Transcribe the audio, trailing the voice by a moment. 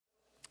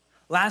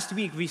Last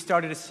week, we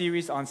started a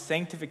series on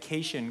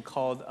sanctification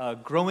called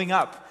Growing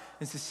Up.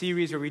 It's a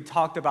series where we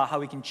talked about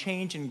how we can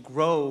change and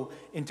grow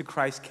into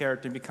Christ's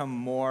character and become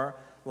more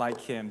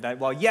like Him. That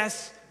while,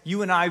 yes,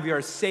 you and I, we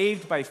are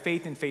saved by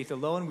faith and faith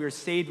alone. We are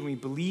saved when we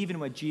believe in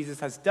what Jesus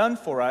has done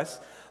for us.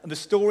 The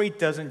story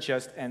doesn't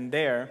just end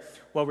there.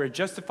 While we're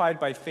justified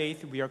by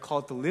faith, we are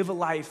called to live a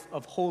life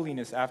of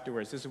holiness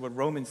afterwards. This is what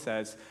Romans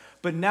says.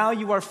 But now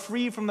you are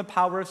free from the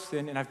power of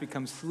sin and have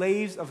become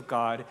slaves of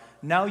God.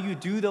 Now you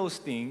do those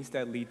things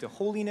that lead to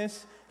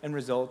holiness and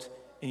result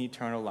in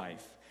eternal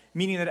life.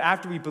 Meaning that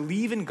after we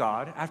believe in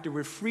God, after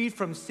we're freed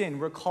from sin,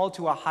 we're called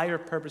to a higher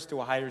purpose,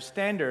 to a higher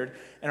standard,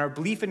 and our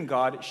belief in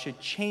God should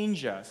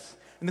change us.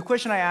 And the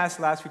question I asked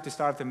last week to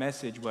start the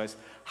message was,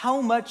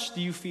 how much do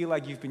you feel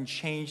like you've been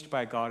changed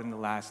by God in the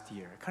last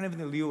year? Kind of in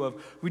the lieu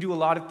of, we do a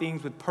lot of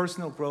things with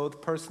personal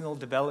growth, personal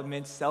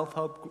development,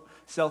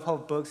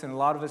 self-help books, and a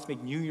lot of us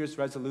make New Year's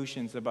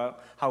resolutions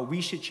about how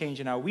we should change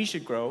and how we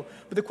should grow.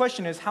 But the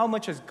question is, how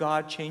much has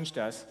God changed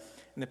us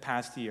in the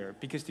past year?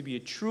 Because to be a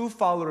true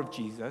follower of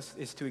Jesus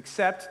is to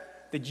accept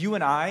that you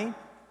and I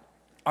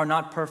are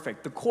not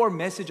perfect. The core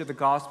message of the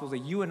gospel is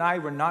that you and I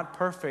were not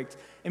perfect,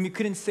 and we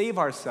couldn't save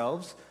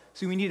ourselves.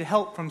 So we needed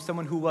help from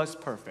someone who was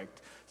perfect.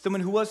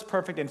 Someone who was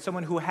perfect and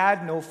someone who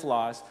had no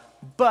flaws.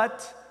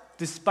 But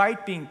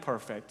despite being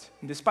perfect,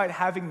 and despite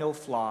having no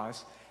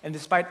flaws, and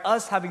despite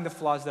us having the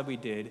flaws that we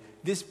did,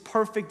 this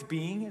perfect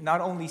being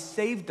not only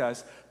saved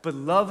us, but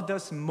loved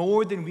us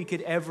more than we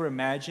could ever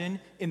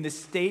imagine in the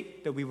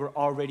state that we were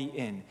already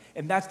in.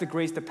 And that's the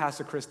grace that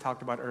Pastor Chris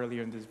talked about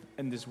earlier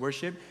in this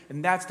worship.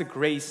 And that's the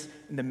grace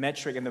and the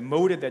metric and the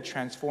motive that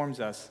transforms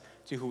us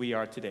to who we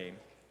are today.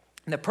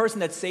 And the person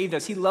that saved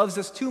us, He loves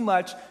us too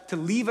much to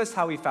leave us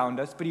how He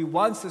found us, but He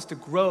wants us to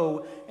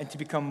grow and to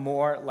become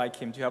more like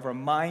Him, to have our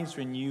minds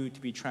renewed,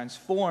 to be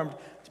transformed,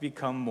 to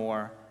become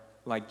more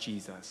like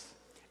Jesus.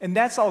 And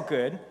that's all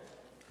good.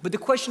 But the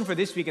question for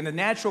this week, and the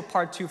natural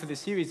part two for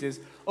this series is,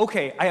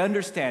 okay, I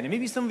understand. And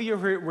maybe some of you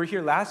were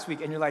here last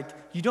week and you're like,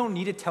 you don't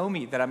need to tell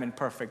me that I'm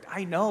imperfect.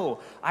 I know.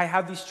 I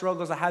have these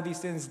struggles. I have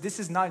these sins. This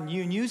is not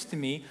new news to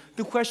me.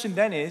 The question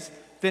then is,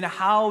 then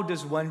how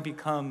does one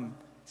become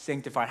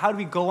sanctified? How do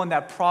we go on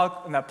that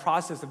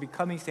process of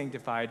becoming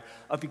sanctified,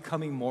 of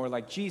becoming more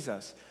like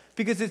Jesus?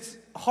 Because it's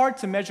hard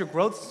to measure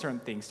growth in certain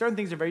things. Certain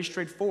things are very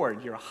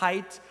straightforward. Your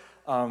height,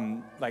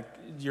 like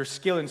your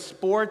skill in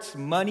sports,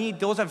 money,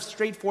 those have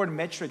straightforward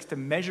metrics to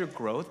measure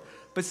growth.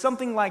 But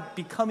something like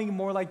becoming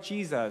more like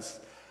Jesus,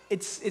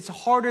 it's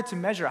harder to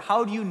measure.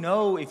 How do you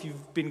know if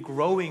you've been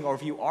growing or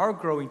if you are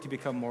growing to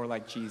become more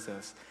like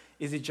Jesus?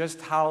 Is it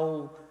just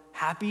how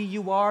happy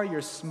you are,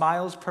 your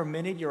smiles per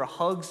minute, your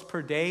hugs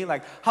per day?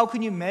 Like, how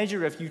can you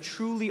measure if you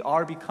truly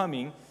are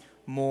becoming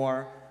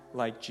more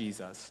like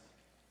Jesus?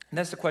 And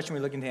that's the question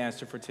we're looking to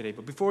answer for today.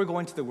 But before we go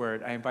into the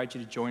word, I invite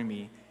you to join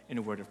me in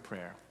a word of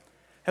prayer.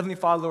 Heavenly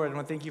Father, Lord, I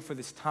want to thank you for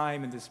this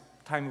time and this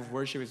time of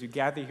worship as we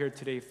gather here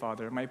today,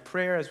 Father. My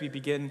prayer as we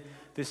begin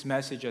this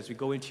message, as we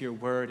go into your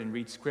word and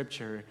read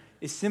scripture,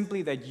 is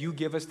simply that you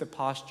give us the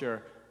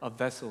posture of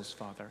vessels,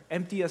 Father.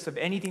 Empty us of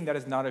anything that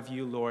is not of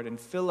you, Lord, and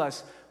fill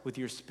us with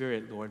your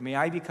Spirit, Lord. May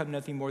I become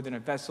nothing more than a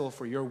vessel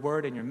for your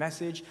word and your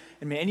message,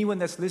 and may anyone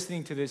that's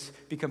listening to this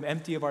become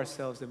empty of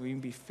ourselves, that we may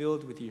be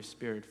filled with your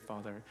Spirit,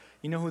 Father.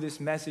 You know who this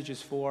message is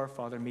for,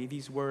 Father. May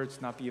these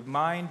words not be of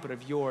mine, but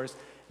of yours,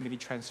 and may they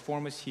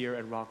transform us here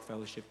at Rock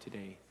Fellowship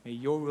today. May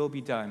your will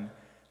be done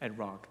at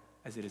Rock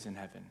as it is in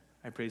heaven.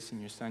 I pray this in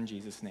your Son,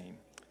 Jesus' name.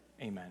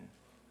 Amen.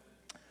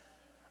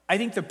 I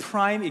think the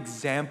prime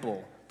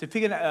example, to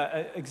pick an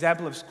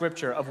example of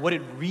scripture of what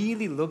it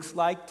really looks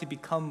like to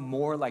become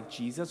more like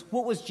Jesus,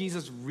 what was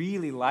Jesus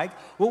really like?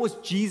 What was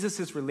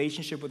Jesus'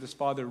 relationship with his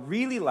Father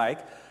really like?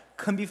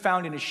 Can be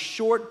found in a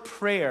short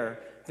prayer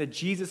that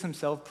Jesus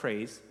himself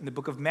prays in the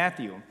book of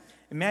Matthew.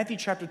 In Matthew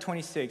chapter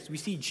 26, we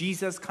see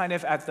Jesus kind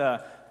of at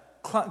the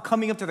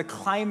coming up to the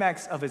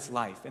climax of his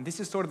life. And this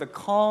is sort of the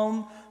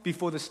calm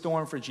before the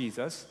storm for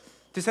Jesus.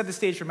 To set the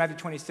stage for Matthew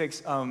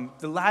 26,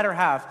 the latter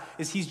half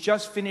is he's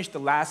just finished the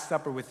Last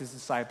Supper with his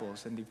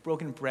disciples, and they've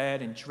broken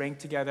bread and drank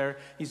together.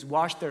 He's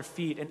washed their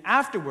feet, and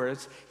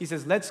afterwards, he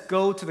says, let's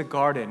go to the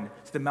garden,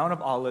 to the Mount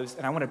of Olives,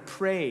 and I want to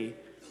pray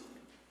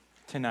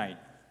tonight.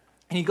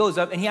 And he goes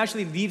up, and he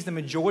actually leaves the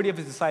majority of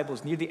his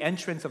disciples near the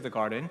entrance of the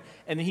garden,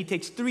 and then he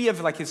takes three of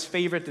his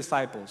favorite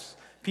disciples,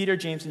 Peter,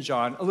 James, and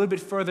John, a little bit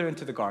further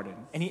into the garden.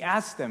 And he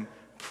asks them,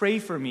 pray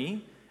for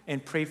me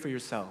and pray for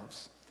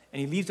yourselves. And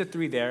he leaves the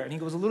three there, and he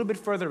goes a little bit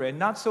further in,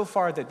 not so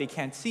far that they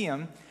can't see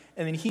him,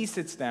 and then he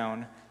sits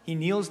down, he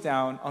kneels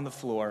down on the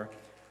floor,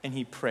 and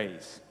he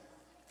prays.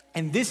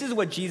 And this is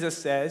what Jesus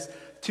says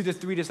to the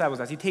three disciples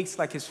as he takes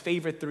his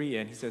favorite three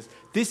in. He says,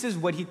 this is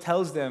what he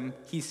tells them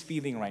he's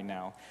feeling right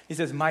now. He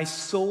says, my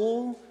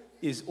soul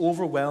is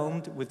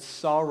overwhelmed with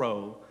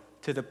sorrow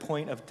to the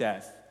point of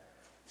death.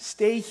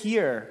 Stay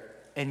here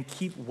and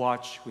keep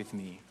watch with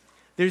me.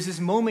 There's this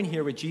moment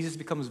here where Jesus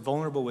becomes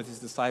vulnerable with his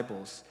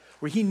disciples,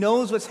 where he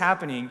knows what's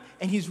happening,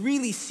 and he's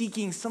really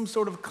seeking some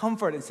sort of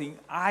comfort and saying,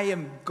 I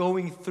am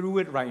going through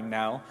it right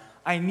now.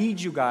 I need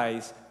you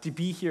guys to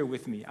be here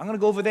with me. I'm going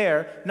to go over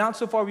there, not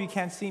so far where you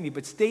can't see me,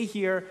 but stay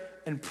here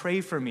and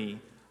pray for me.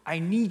 I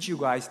need you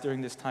guys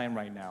during this time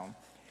right now.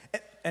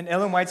 And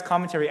Ellen White's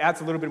commentary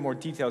adds a little bit more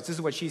details. This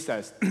is what she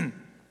says.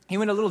 He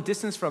went a little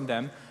distance from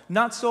them,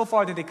 not so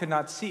far that they could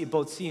not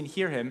both see and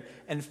hear him,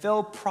 and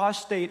fell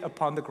prostrate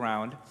upon the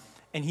ground.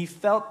 And he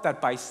felt that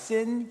by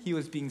sin he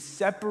was being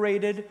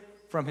separated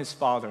from his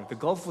Father. The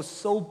gulf was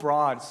so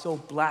broad, so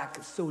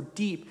black, so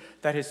deep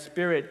that his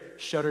spirit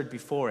shuddered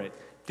before it.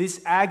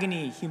 This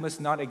agony he must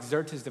not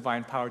exert his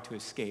divine power to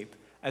escape.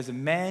 As a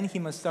man, he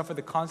must suffer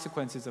the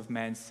consequences of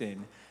man's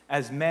sin.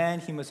 As man,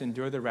 he must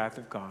endure the wrath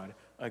of God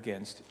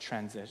against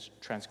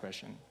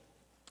transgression.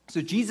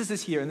 So Jesus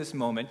is here in this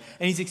moment,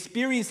 and he's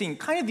experiencing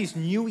kind of these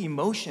new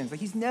emotions. Like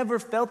he's never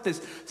felt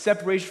this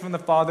separation from the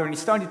Father, and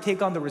he's starting to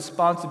take on the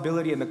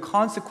responsibility and the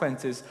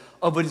consequences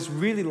of what it's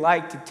really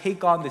like to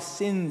take on the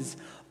sins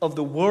of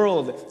the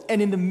world.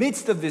 And in the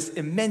midst of this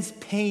immense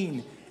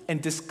pain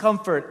and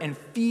discomfort and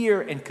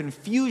fear and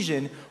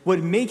confusion, what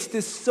makes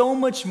this so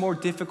much more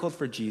difficult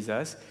for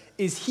Jesus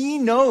is he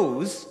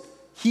knows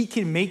he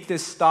can make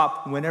this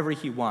stop whenever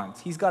he wants.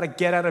 He's got a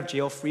get out of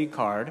jail free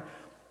card,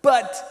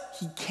 but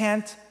he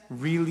can't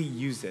really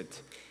use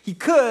it. He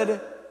could,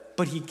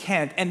 but he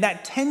can't. And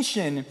that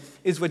tension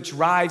is what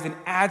drives and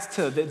adds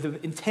to the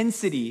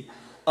intensity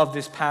of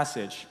this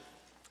passage.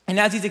 And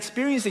as he's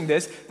experiencing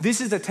this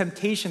is a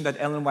temptation that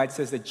Ellen White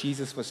says that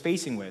Jesus was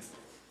facing with.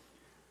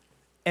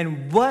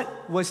 And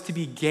what was to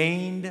be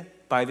gained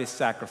by this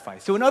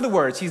sacrifice? So in other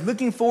words, he's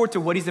looking forward to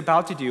what he's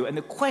about to do, and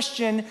the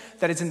question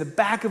that is in the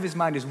back of his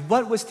mind is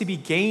what was to be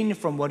gained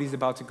from what he's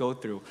about to go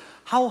through?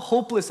 How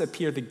hopeless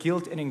appear the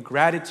guilt and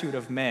ingratitude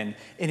of men.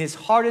 In his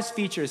hardest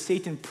features,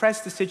 Satan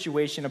pressed the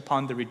situation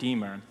upon the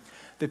Redeemer.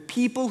 The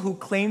people who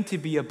claim to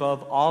be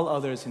above all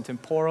others in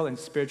temporal and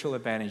spiritual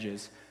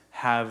advantages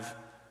have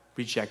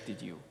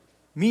rejected you.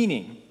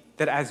 Meaning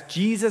that as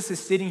Jesus is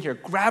sitting here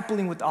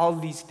grappling with all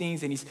of these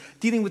things, and he's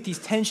dealing with these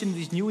tensions,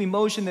 these new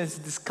emotions, this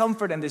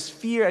discomfort and this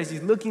fear, as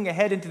he's looking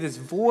ahead into this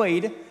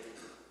void,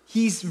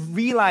 he's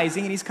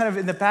realizing, and he's kind of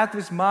in the back of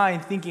his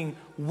mind thinking,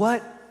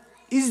 what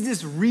is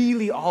this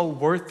really all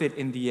worth it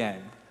in the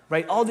end?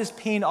 Right? All this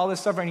pain, all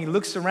this suffering, he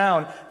looks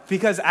around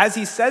because as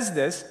he says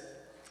this,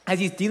 as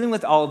he's dealing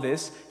with all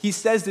this, he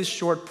says this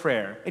short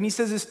prayer. And he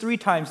says this 3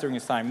 times during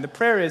his time. And the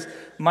prayer is,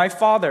 "My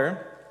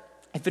Father,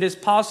 if it is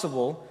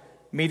possible,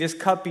 may this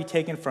cup be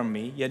taken from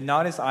me, yet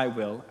not as I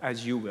will,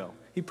 as you will."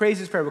 He prays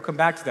this prayer. We'll come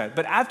back to that.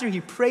 But after he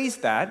prays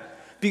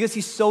that, because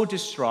he's so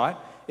distraught,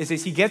 it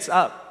says he gets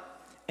up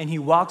and he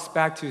walks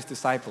back to his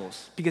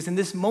disciples. Because in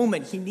this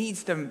moment, he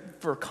needs them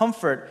for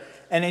comfort.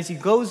 And as he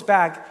goes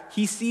back,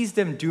 he sees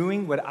them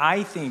doing what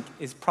I think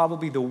is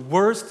probably the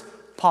worst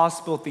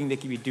possible thing they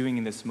could be doing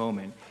in this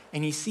moment.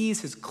 And he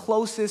sees his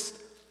closest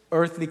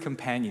earthly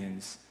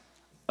companions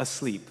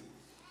asleep.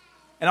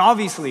 And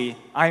obviously,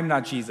 I'm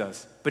not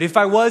Jesus. But if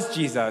I was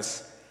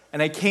Jesus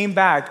and I came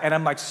back and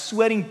I'm like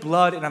sweating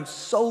blood and I'm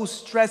so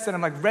stressed and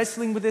I'm like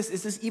wrestling with this,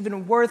 is this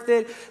even worth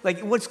it? Like,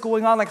 what's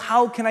going on? Like,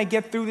 how can I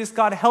get through this?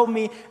 God, help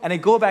me. And I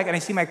go back and I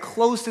see my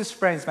closest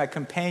friends, my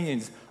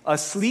companions,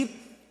 asleep.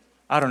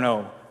 I don't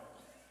know.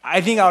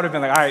 I think I would have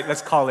been like, all right,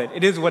 let's call it.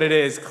 It is what it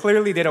is.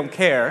 Clearly, they don't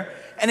care.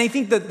 And I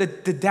think that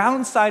the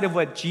downside of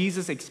what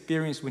Jesus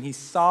experienced when he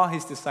saw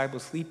his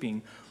disciples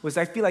sleeping was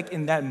I feel like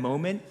in that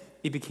moment,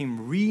 it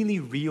became really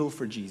real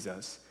for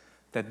Jesus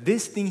that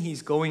this thing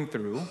he's going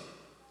through,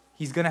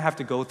 he's going to have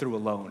to go through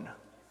alone.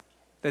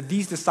 That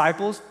these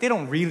disciples, they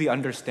don't really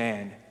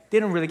understand.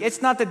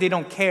 It's not that they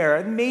don't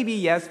care. Maybe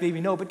yes, maybe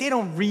no, but they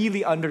don't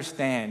really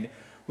understand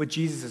what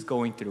Jesus is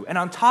going through. And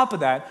on top of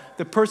that,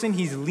 the person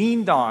he's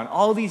leaned on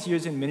all these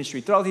years in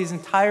ministry, throughout his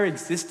entire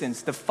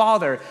existence, the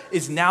Father,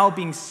 is now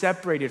being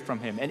separated from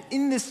him. And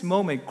in this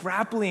moment,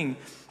 grappling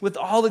with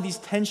all of these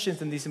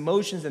tensions and these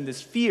emotions and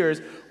these fears,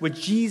 what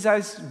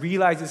Jesus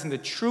realizes in the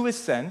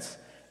truest sense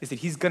is that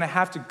he's going to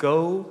have to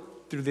go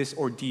through this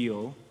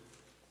ordeal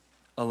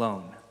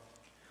alone.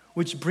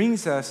 Which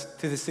brings us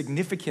to the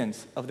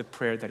significance of the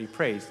prayer that he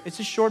prays. It's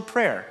a short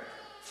prayer.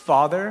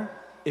 Father,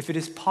 if it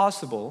is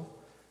possible,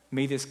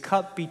 may this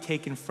cup be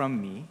taken from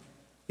me,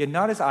 yet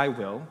not as I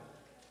will,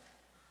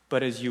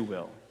 but as you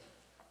will.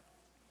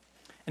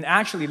 And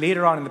actually,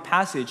 later on in the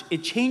passage, it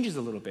changes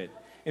a little bit.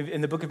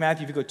 In the book of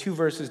Matthew, if you go 2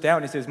 verses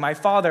down, it says, "My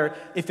Father,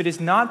 if it is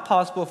not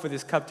possible for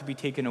this cup to be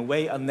taken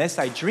away unless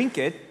I drink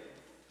it,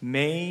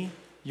 may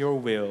your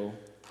will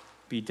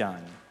be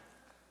done."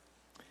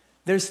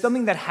 There's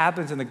something that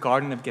happens in the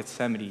Garden of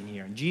Gethsemane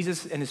here,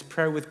 Jesus and his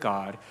prayer with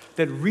God,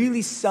 that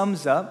really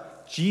sums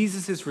up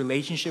Jesus'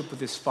 relationship with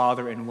his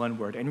Father in one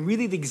word, and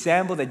really the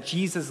example that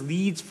Jesus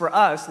leaves for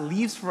us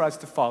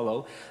to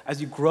follow as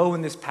we grow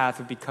in this path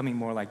of becoming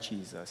more like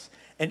Jesus.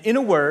 And in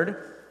a word,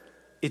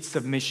 it's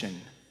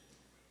submission.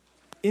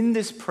 In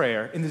this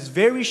prayer, in this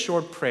very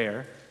short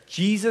prayer,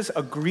 Jesus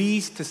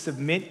agrees to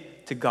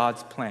submit to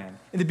God's plan.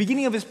 In the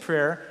beginning of his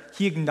prayer,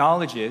 he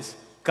acknowledges,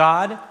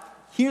 God,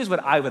 here's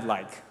what I would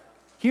like.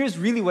 Here's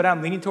really what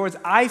I'm leaning towards.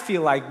 I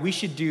feel like we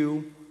should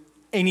do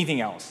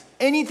anything else.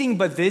 Anything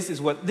but this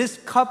is what, this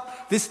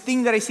cup, this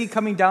thing that I see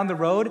coming down the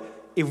road,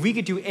 if we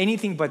could do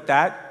anything but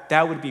that,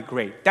 that would be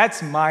great.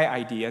 That's my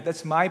idea,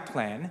 that's my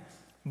plan,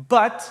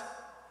 but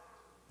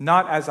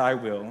not as I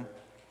will,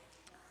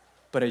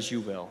 but as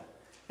you will.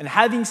 And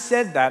having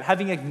said that,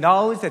 having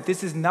acknowledged that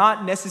this is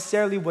not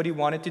necessarily what he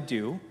wanted to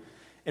do,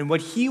 and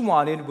what he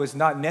wanted was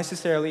not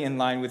necessarily in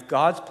line with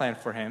God's plan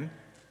for him,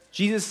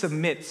 Jesus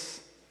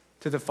submits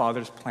to the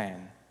Father's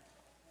plan.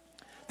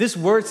 This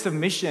word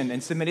submission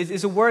and submit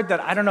is a word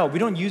that, I don't know, we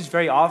don't use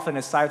very often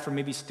aside from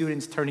maybe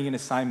students turning in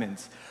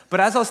assignments. But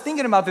as I was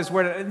thinking about this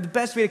word, the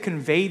best way to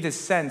convey this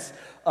sense,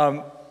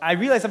 I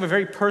realized I have a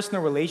very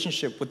personal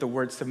relationship with the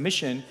word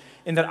submission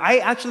in that I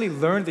actually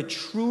learned the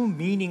true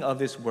meaning of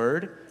this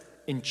word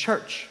in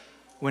church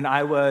when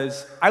I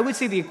would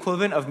say the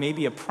equivalent of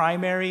maybe a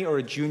primary or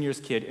a junior's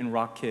kid in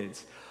Rock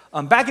Kids.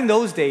 Back in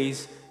those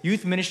days,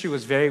 youth ministry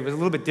was a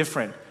little bit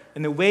different.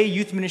 And the way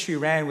youth ministry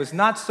ran was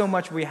not so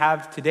much what we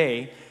have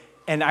today.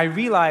 And I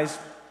realized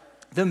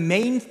the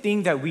main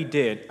thing that we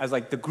did as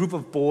like the group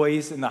of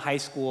boys in the high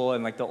school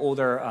and like the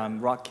older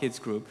Rock Kids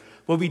group,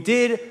 what we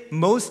did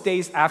most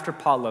days after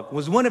potluck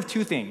was one of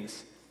two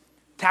things: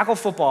 tackle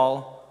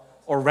football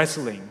or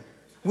wrestling.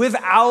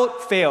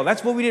 Without fail.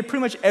 That's what we did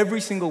pretty much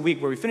every single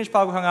week, where we finished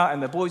potluck, hung out,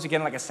 and the boys would get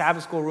in like a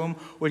Sabbath school room.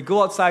 We'd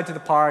go outside to the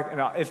park,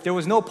 and if there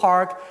was no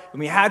park and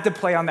we had to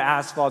play on the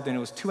asphalt, then it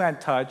was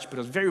two-hand touch, but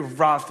it was very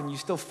rough, and you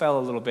still fell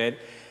a little bit.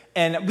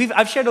 And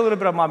I've shared a little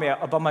bit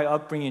about my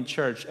upbringing in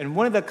church, and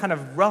one of the kind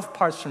of rough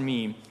parts for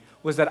me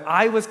was that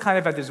I was kind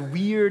of at this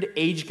weird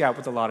age gap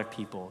with a lot of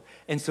people.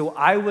 And so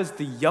I was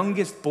the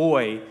youngest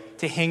boy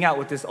to hang out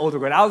with this older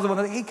girl. I was the one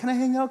that, hey, can I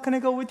hang out? Can I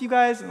go with you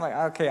guys? And I'm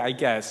like, okay, I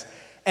guess.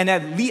 And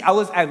I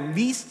was at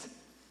least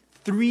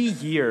 3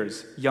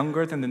 years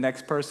younger than the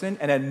next person.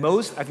 And at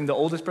most, I think the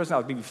oldest person, I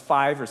was maybe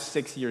 5 or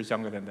 6 years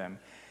younger than them.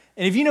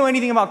 And if you know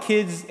anything about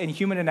kids and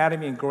human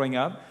anatomy and growing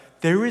up,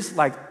 there is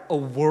like a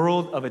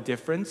world of a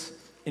difference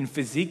in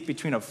physique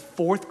between a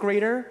 4th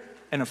grader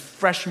and a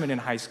freshman in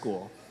high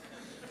school.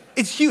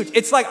 It's huge.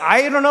 It's like,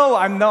 I don't know,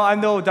 I'm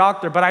no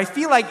doctor, but I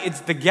feel like it's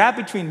the gap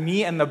between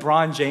me and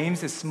LeBron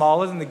James is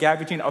smaller than the gap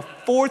between a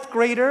 4th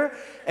grader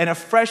and a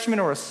freshman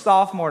or a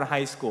sophomore in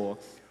high school.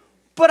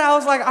 But I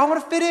was like, I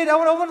want to fit in. I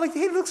want like,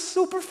 hey, it looks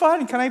super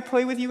fun. Can I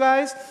play with you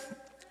guys?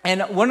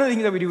 And one of the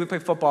things that we do, we play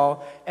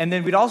football, and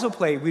then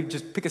we'd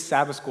just pick a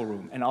Sabbath school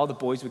room, and all the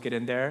boys would get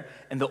in there,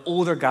 and the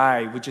older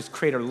guy would just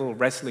create a little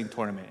wrestling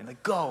tournament, and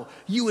like, go,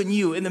 you and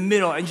you in the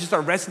middle, and just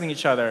start wrestling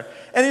each other.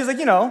 And it was like,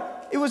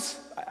 it was,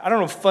 I don't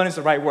know if fun is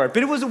the right word,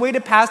 but it was a way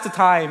to pass the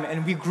time,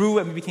 and we grew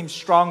and we became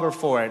stronger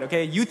for it,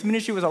 okay? Youth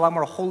ministry was a lot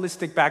more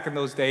holistic back in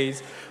those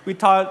days. We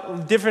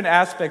taught different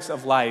aspects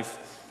of life.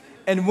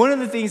 And one of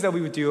the things that we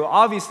would do,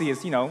 obviously,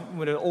 is,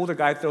 when an older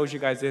guy throws you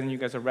guys in and you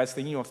guys are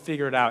wrestling,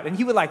 figure it out. And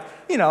he would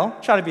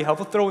try to be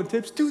helpful, throw in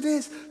tips, do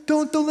this,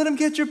 don't let him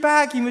get your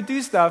back. He would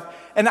do stuff.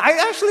 And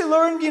I actually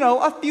learned,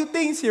 a few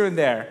things here and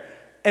there.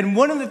 And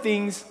one of the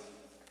things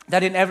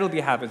that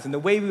inevitably happens, and the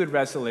way we would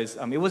wrestle is,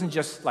 it wasn't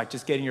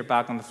just getting your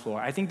back on the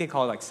floor. I think they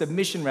call it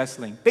submission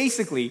wrestling.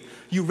 Basically,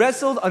 you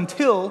wrestled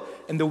until,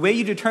 and the way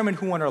you determine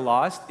who won or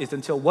lost is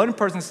until one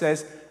person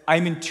says,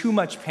 I'm in too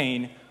much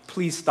pain,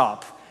 please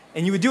stop.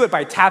 And you would do it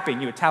by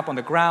tapping. You would tap on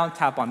the ground,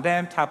 tap on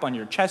them, tap on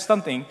your chest,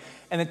 something.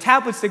 And the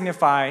tap would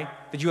signify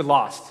that you had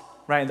lost,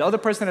 right? And the other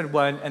person had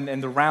won,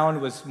 and the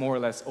round was more or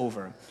less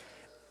over.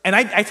 And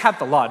I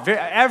tapped a lot.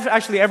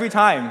 Actually, every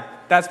time,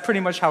 that's pretty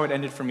much how it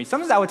ended for me.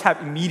 Sometimes I would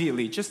tap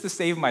immediately just to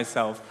save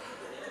myself.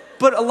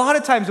 But a lot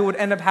of times it would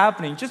end up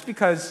happening just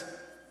because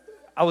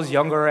I was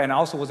younger and I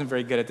also wasn't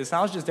very good at this. And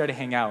I was just there to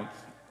hang out.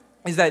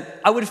 Is that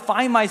I would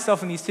find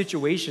myself in these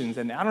situations,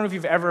 and I don't know if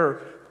you've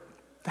ever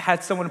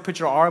had someone put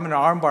your arm in an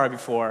arm bar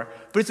before,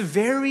 but it's a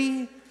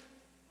very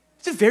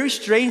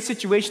strange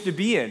situation to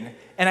be in.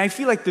 And I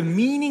feel like the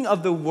meaning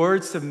of the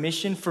word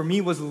submission for me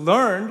was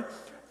learned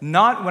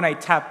not when I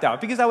tapped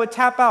out, because I would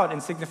tap out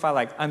and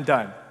signify I'm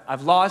done.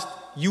 I've lost,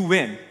 you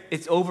win.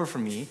 It's over for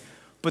me.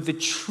 But the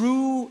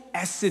true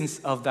essence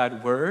of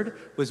that word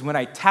was when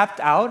I tapped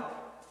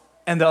out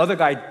and the other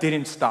guy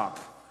didn't stop.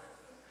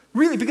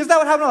 Really, because that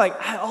would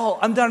happen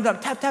I'm done,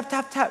 tap, tap,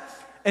 tap, tap.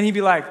 And he'd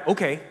be like,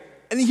 okay.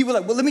 And then he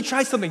would well, let me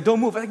try something, don't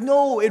move. I'm like,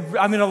 no,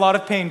 I'm in a lot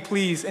of pain,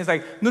 please. And it's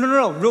like,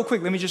 no, real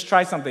quick, let me just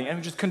try something.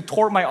 And just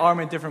contort my arm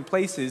in different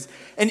places.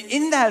 And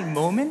in that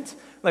moment,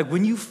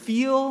 when you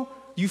feel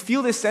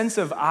this sense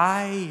of,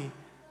 I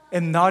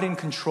am not in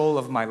control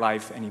of my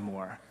life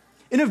anymore.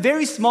 In a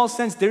very small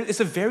sense, it's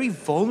a very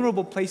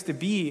vulnerable place to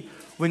be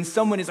when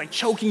someone is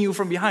choking you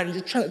from behind, and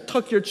you're trying to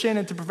tuck your chin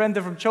in to prevent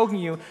them from choking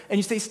you, and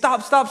you say,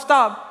 stop, stop,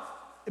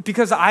 stop,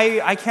 because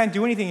I can't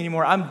do anything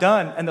anymore, I'm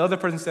done. And the other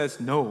person says,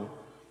 no,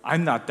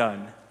 I'm not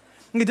done.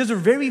 There's a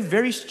very,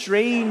 very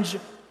strange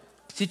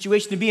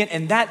situation to be in,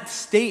 and that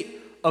state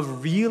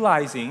of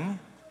realizing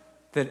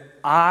that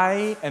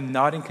I am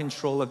not in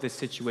control of this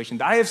situation,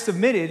 that I have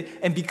submitted,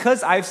 and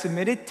because I've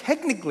submitted,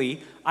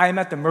 technically, I am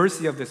at the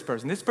mercy of this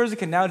person. This person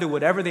can now do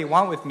whatever they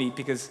want with me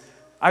because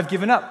I've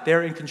given up.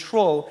 They're in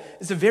control.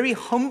 It's a very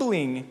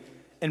humbling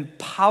and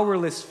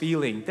powerless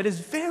feeling that is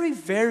very,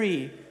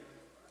 very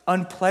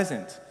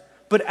unpleasant.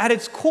 But at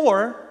its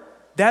core,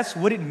 that's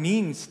what it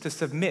means to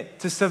submit.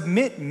 To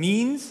submit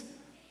means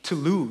to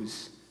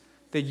lose,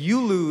 that you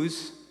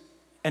lose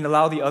and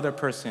allow the other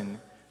person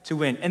to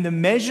win. And the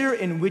measure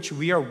in which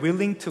we are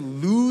willing to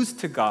lose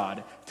to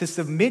God, to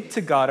submit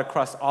to God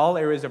across all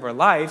areas of our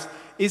lives,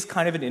 is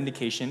kind of an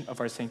indication of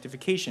our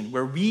sanctification,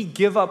 where we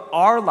give up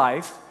our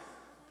life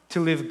to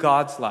live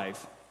God's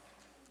life.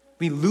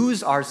 We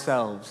lose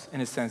ourselves,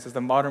 in a sense, as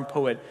the modern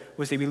poet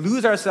would say. We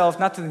lose ourselves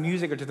not to the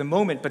music or to the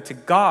moment, but to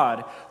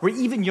God, where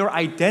even your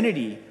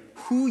identity,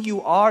 who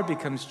you are,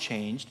 becomes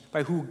changed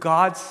by who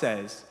God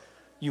says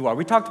you are.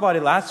 We talked about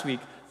it last week,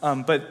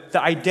 but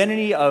the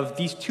identity of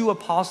these two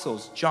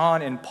apostles,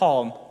 John and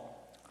Paul,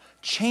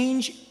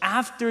 change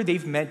after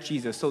they've met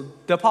Jesus. So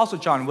the apostle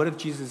John, one of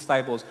Jesus'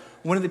 disciples,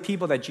 one of the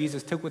people that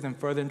Jesus took with him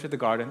further into the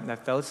garden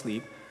that fell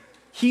asleep,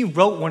 he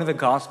wrote one of the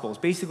Gospels,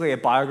 basically a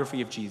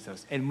biography of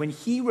Jesus. And when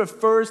he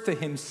refers to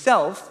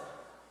himself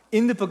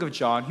in the book of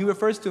John, he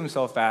refers to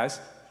himself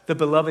as the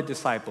beloved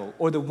disciple,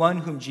 or the one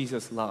whom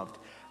Jesus loved.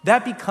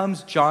 That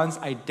becomes John's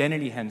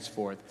identity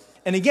henceforth.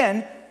 And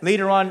again,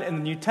 later on in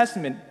the New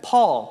Testament,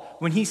 Paul,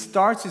 when he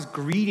starts his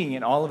greeting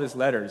in all of his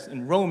letters,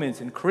 in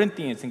Romans, in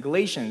Corinthians, in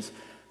Galatians,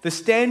 the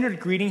standard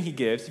greeting he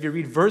gives, if you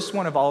read verse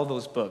 1 of all of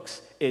those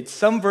books, it's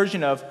some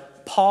version of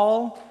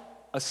Paul,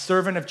 a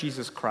servant of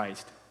Jesus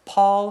Christ.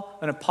 Paul,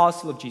 an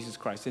apostle of Jesus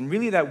Christ. And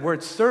really that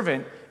word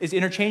servant is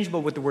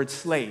interchangeable with the word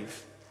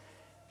slave.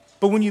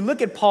 But when you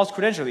look at Paul's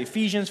credentials,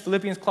 Ephesians,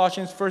 Philippians,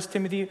 Colossians, 1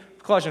 Timothy,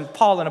 Colossians,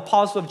 Paul, an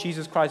apostle of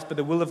Jesus Christ by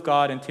the will of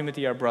God, and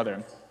Timothy, our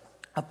brother.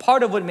 A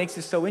part of what makes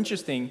this so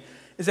interesting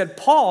is that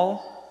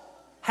Paul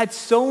had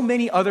so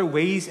many other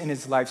ways in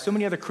his life, so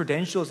many other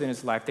credentials in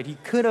his life that he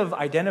could have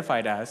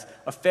identified as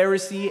a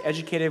Pharisee,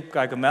 educated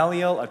by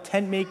Gamaliel, a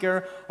tent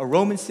maker, a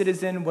Roman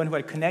citizen, one who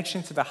had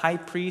connections to the high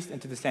priest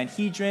and to the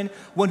Sanhedrin,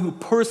 one who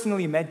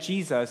personally met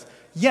Jesus.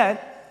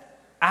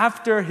 Yet,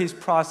 after his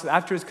process,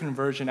 after his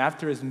conversion,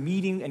 after his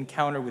meeting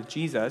encounter with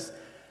Jesus,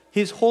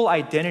 his whole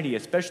identity,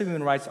 especially when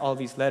he writes all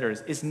these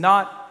letters, is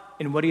not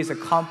in what he has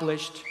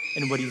accomplished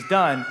and what he's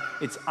done.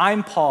 It's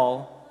I'm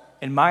Paul,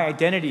 and my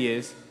identity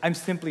is I'm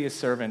simply a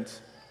servant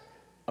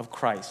of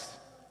Christ.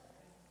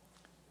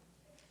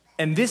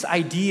 And this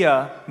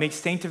idea makes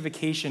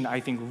sanctification, I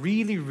think,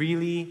 really,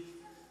 really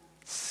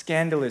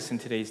scandalous in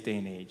today's day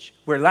and age.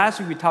 Where last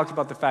week we talked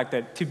about the fact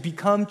that to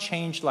become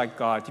changed like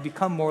God, to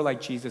become more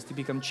like Jesus, to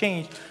become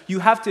changed, you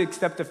have to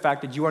accept the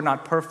fact that you are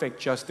not perfect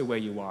just the way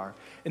you are,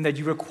 and that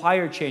you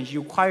require change.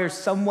 You require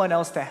someone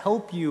else to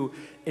help you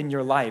in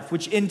your life,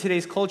 which in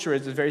today's culture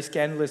is a very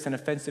scandalous and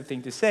offensive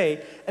thing to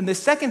say. And the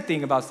second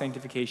thing about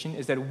sanctification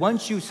is that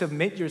once you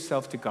submit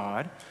yourself to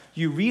God,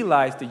 you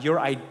realize that your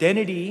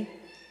identity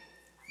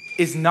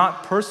is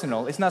not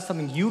personal. It's not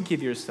something you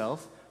give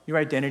yourself. Your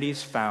identity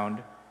is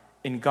found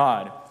in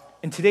God.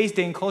 In today's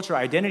day and culture,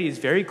 identity is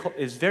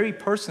very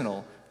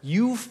personal.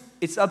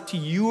 It's up to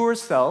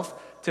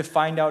yourself to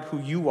find out who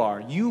you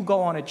are. You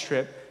go on a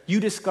trip, you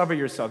discover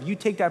yourself. You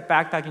take that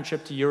backpacking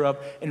trip to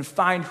Europe and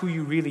find who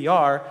you really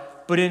are.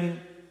 But in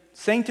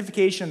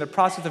sanctification, the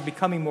process of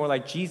becoming more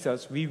like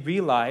Jesus, we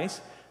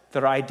realize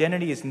that our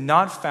identity is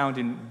not found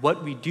in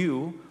what we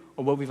do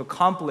or what we've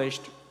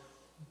accomplished,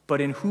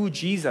 but in who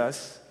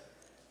Jesus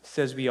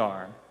says we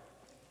are.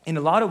 In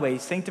a lot of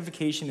ways,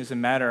 sanctification is a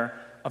matter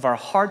of our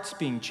hearts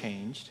being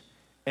changed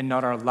and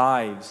not our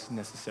lives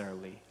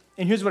necessarily.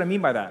 And here's what I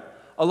mean by that.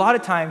 A lot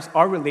of times,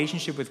 our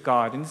relationship with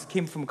God, and this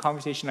came from a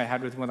conversation I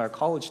had with one of our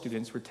college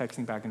students, we're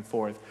texting back and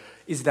forth,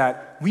 is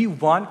that we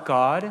want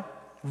God,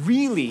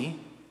 really,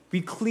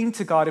 we cling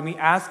to God and we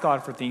ask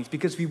God for things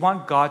because we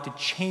want God to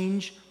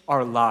change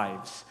our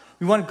lives.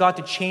 We want God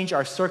to change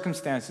our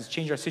circumstances,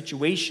 change our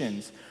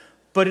situations.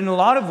 But in a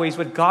lot of ways,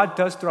 what God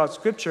does throughout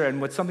Scripture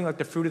and what something like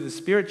the fruit of the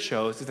Spirit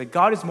shows is that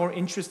God is more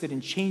interested in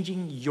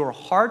changing your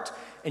heart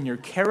and your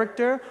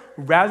character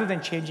rather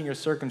than changing your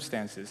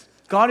circumstances.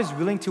 God is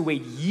willing to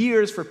wait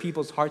years for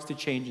people's hearts to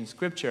change in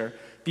Scripture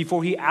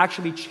before he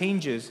actually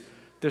changes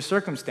their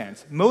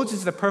circumstance. Moses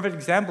is the perfect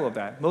example of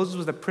that. Moses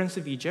was the prince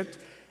of Egypt,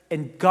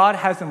 and God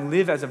has him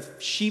live as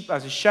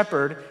a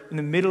shepherd in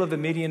the middle of the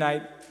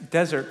Midianite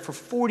desert for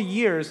 40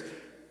 years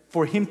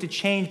for him to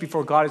change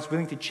before God is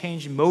willing to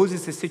change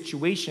Moses'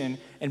 situation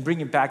and bring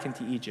him back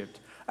into Egypt.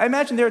 I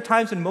imagine there are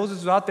times when Moses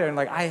was out there and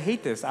I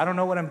hate this. I don't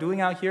know what I'm doing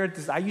out here.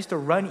 I used to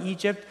run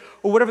Egypt,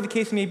 or whatever the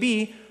case may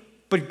be.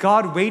 But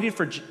God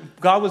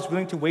was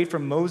willing to wait for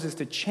Moses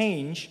to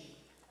change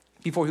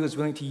before he was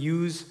willing to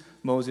use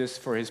Moses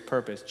for his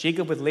purpose.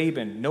 Jacob with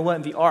Laban, Noah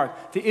and the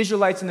ark, the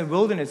Israelites in the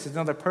wilderness is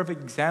another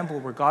perfect example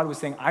where God was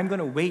saying, I'm going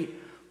to wait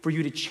for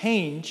you to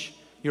change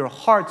your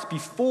hearts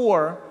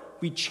before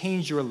we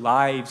change your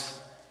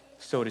lives,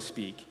 so to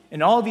speak.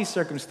 In all these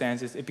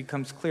circumstances, it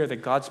becomes clear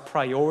that God's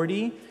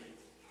priority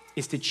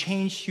is to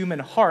change human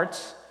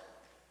hearts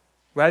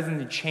rather than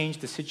to change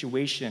the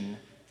situation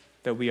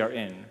that we are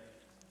in.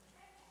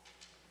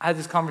 I had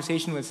this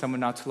conversation with someone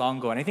not too long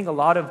ago, and I think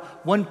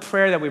one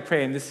prayer that we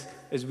pray, and this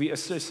a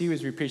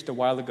series we preached a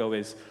while ago,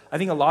 is I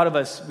think a lot of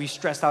us, we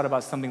stress out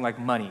about something like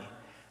money.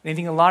 And I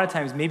think a lot of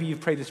times, maybe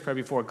you've prayed this prayer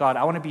before, God,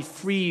 I want to be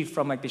free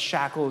from like the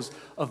shackles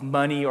of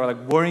money, or like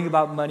worrying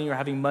about money, or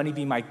having money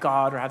be my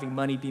God, or having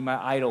money be my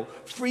idol.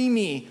 Free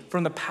me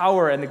from the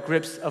power and the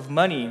grips of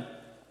money.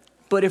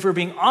 But if we're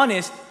being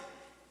honest,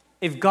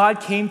 if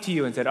God came to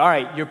you and said, all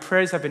right, your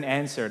prayers have been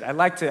answered, I'd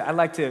like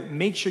to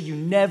make sure you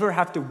never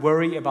have to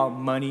worry about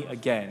money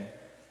again.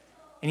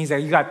 And he's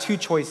like, you got two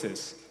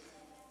choices.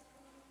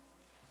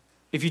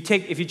 If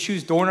you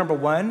choose door number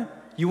one,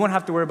 you won't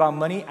have to worry about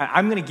money.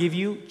 I'm going to give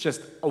you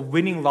just a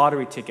winning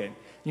lottery ticket.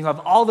 You'll have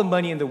all the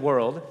money in the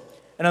world.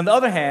 And on the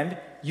other hand,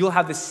 you'll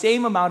have the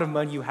same amount of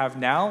money you have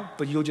now,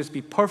 but you'll just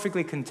be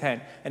perfectly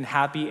content and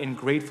happy and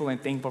grateful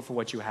and thankful for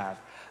what you have.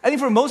 I think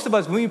for most of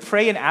us, when we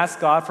pray and ask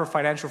God for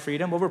financial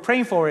freedom, what we're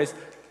praying for is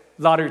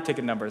lottery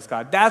ticket numbers,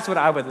 God. That's what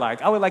I would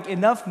like. I would like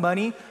enough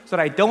money so that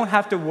I don't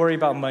have to worry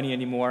about money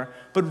anymore.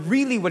 But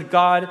really what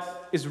God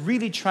is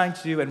really trying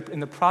to do, and in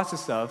the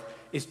process of,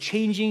 is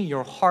changing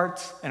your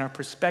hearts and our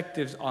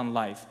perspectives on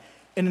life.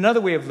 In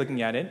another way of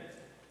looking at it,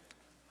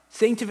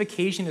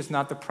 sanctification is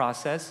not the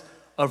process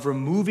of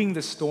removing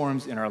the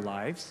storms in our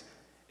lives.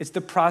 It's the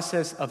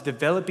process of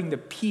developing the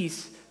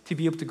peace to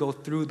be able to go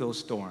through those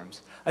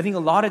storms. I think a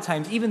lot of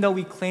times, even though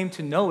we claim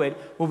to know it,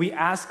 what we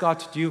ask God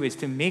to do is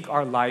to make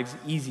our lives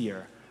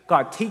easier.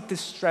 God, take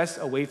this stress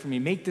away from me.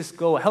 Make this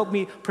go. Help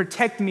me,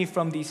 protect me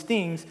from these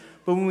things.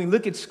 But when we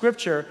look at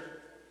Scripture,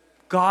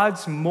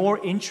 God's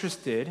more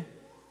interested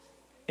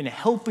in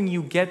helping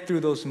you get through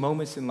those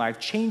moments in life,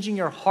 changing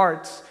your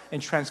hearts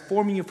and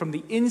transforming you from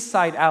the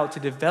inside out to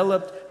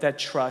develop that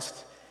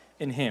trust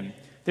in Him.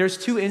 There's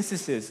two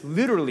instances,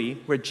 literally,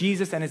 where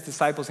Jesus and His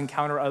disciples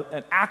encounter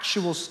an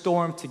actual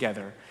storm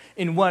together.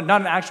 In one,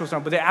 not an actual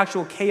storm, but the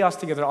actual chaos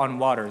together on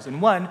waters.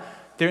 In one,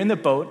 they're in the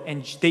boat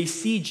and they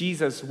see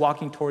Jesus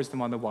walking towards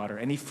them on the water.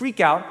 And they freak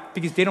out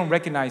because they don't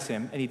recognize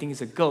Him and they think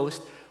it's a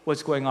ghost.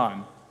 What's going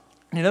on?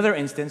 In another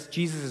instance,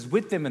 Jesus is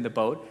with them in the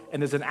boat,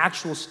 and there's an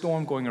actual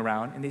storm going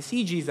around, and they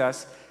see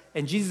Jesus,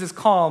 and Jesus is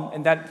calm,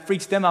 and that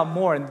freaks them out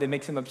more, and it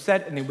makes them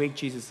upset, and they wake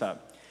Jesus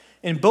up.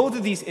 In both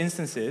of these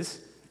instances,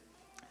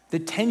 the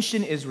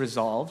tension is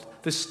resolved,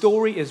 the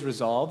story is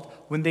resolved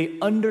when they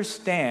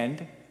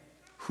understand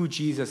who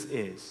Jesus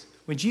is.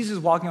 When Jesus is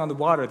walking on the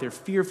water, they're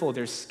fearful,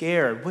 they're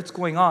scared, what's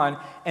going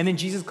on? And then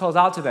Jesus calls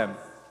out to them,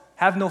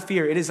 have no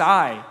fear, it is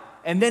I.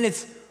 And then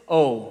it's,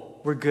 oh,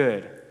 we're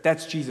good.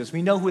 That's Jesus.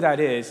 We know who that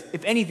is.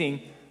 If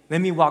anything,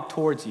 let me walk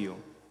towards you.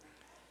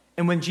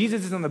 And when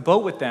Jesus is on the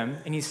boat with them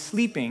and He's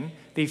sleeping,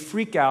 they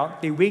freak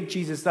out, they wake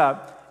Jesus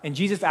up, and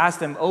Jesus asks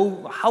them,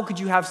 oh, how could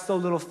you have so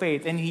little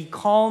faith? And He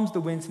calms the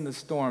winds and the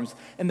storms.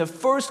 And the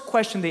first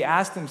question they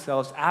ask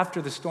themselves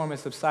after the storm has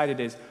subsided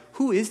is,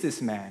 who is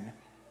this man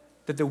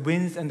that the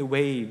winds and the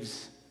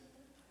waves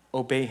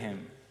obey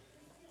Him?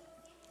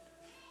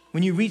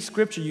 When you read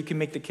Scripture, you can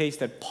make the case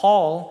that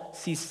Paul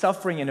sees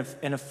suffering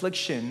and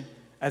affliction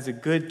as a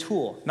good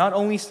tool. Not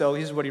only so,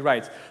 here's what he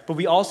writes, but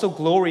we also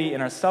glory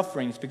in our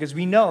sufferings because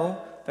we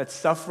know that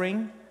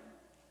suffering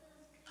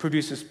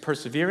produces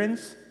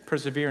perseverance,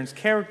 perseverance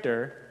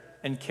character,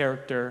 and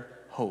character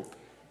hope.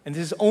 And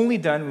this is only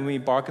done when we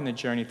embark on the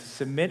journey to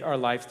submit our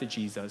lives to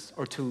Jesus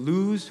or to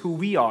lose who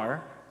we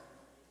are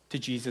to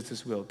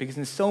Jesus' will. Because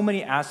in so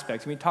many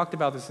aspects, and we talked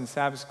about this in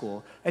Sabbath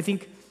school, I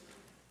think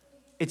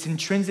it's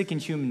intrinsic in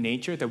human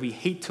nature that we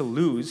hate to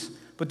lose,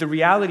 but the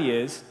reality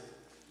is,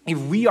 if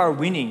we are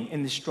winning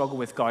in the struggle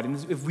with God,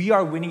 and if we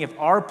are winning, if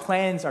our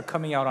plans are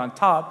coming out on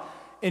top,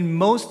 in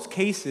most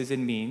cases it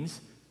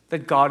means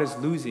that God is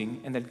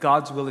losing and that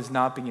God's will is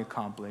not being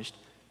accomplished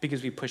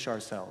because we push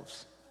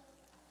ourselves.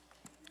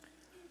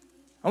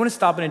 I want to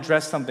stop and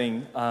address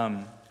something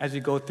as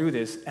we go through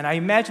this, and I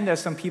imagine there's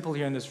some people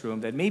here in this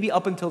room that maybe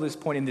up until this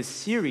point in this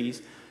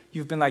series,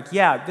 you've been like,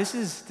 yeah,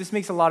 this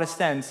makes a lot of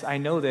sense. I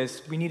know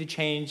this. We need to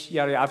change.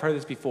 Yeah, I've heard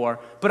this before.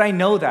 But I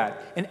know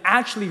that. And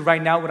actually,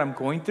 right now, what I'm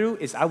going through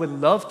is I would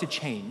love to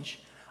change.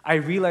 I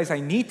realize I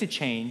need to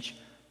change,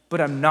 but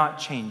I'm not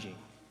changing.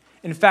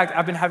 In fact,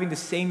 I've been having the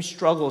same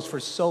struggles for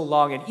so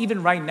long. And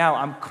even right now,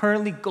 I'm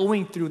currently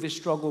going through this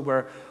struggle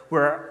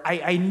where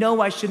I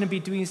know I shouldn't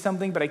be doing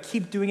something, but I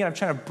keep doing it. I'm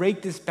trying to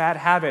break this bad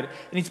habit.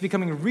 And it's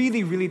becoming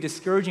really, really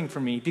discouraging for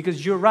me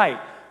because you're right.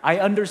 I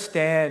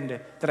understand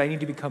that I need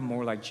to become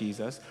more like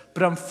Jesus,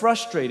 but I'm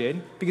frustrated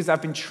because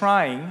I've been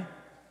trying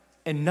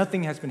and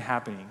nothing has been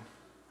happening.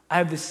 I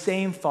have the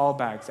same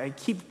fallbacks. I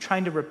keep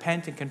trying to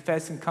repent and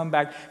confess and come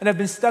back, and I've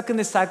been stuck in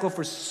this cycle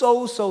for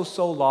so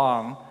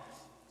long,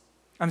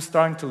 I'm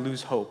starting to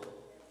lose hope.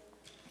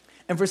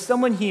 And for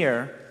someone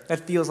here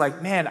that feels like,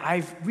 man,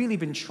 I've really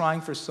been trying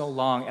for so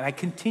long, and I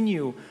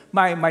continue,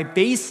 my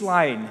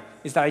baseline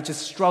is that I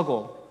just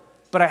struggle,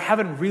 but I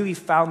haven't really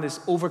found this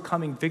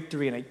overcoming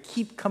victory, and I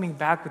keep coming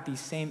back with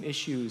these same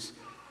issues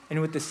and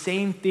with the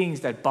same things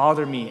that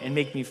bother me and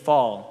make me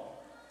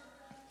fall.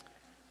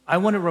 I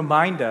want to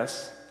remind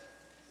us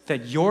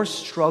that your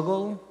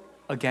struggle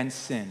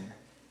against sin,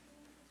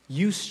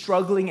 you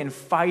struggling and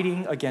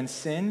fighting against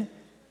sin,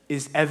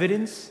 is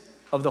evidence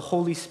of the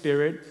Holy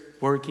Spirit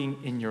working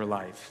in your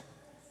life.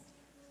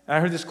 And I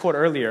heard this quote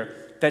earlier,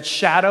 that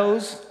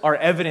shadows are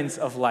evidence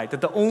of light,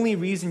 that the only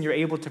reason you're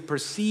able to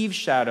perceive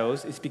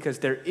shadows is because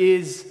there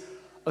is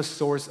a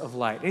source of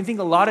light. And I think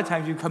a lot of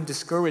times we become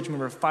discouraged when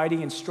we're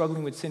fighting and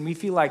struggling with sin. We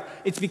feel like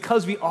it's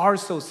because we are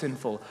so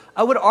sinful.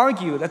 I would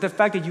argue that the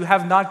fact that you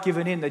have not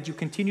given in, that you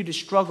continue to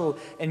struggle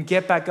and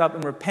get back up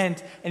and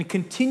repent and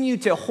continue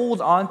to hold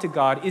on to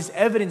God is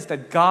evidence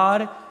that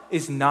God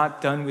is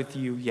not done with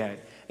you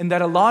yet. And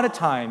that a lot of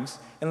times,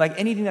 and like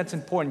anything that's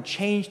important,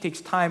 change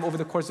takes time over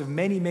the course of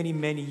many, many,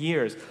 many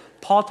years.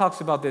 Paul talks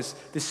about this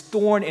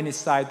thorn in his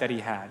side that he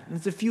had. And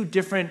there's a few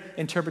different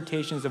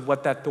interpretations of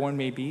what that thorn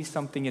may be.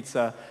 Something it's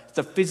a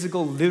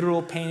physical,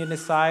 literal pain in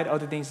his side.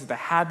 Other things it's a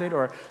habit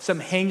or some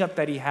hang-up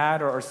that he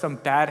had or some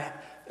bad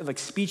like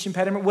speech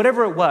impediment.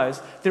 Whatever it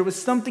was, there was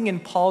something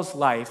in Paul's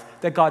life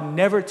that God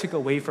never took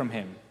away from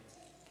him.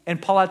 And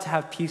Paul had to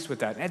have peace with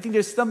that. And I think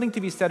there's something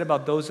to be said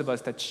about those of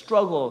us that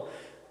struggle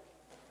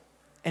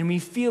and we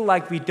feel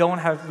like we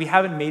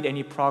haven't made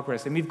any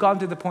progress. And we've gotten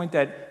to the point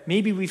that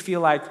maybe we feel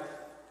like,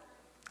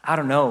 I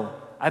don't know,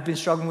 I've been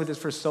struggling with this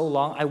for so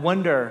long. I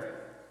wonder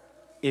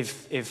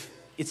if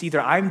it's either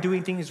I'm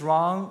doing things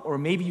wrong or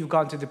maybe you've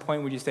gotten to the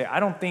point where you say,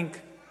 I don't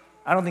think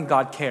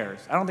God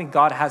cares. I don't think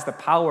God has the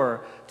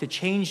power to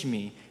change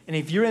me. And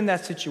if you're in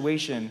that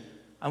situation,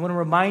 I want to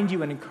remind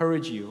you and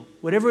encourage you,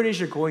 whatever it is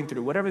you're going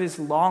through, whatever this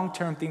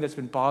long-term thing that's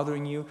been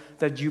bothering you,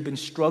 that you've been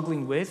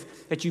struggling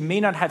with, that you may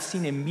not have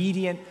seen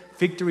immediate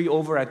victory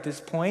over at this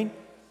point,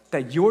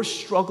 that your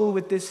struggle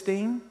with this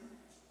thing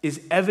is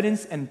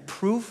evidence and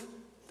proof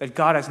that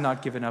God has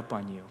not given up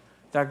on you,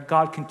 that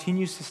God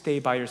continues to stay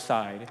by your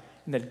side,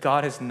 and that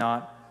God has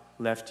not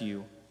left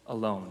you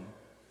alone.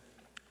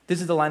 This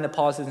is the line that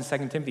Paul says in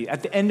 2 Timothy.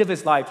 At the end of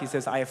his life, he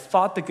says, I have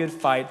fought the good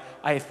fight,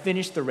 I have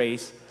finished the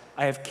race,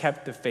 I have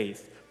kept the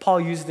faith. Paul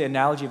uses the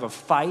analogy of a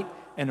fight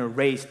and a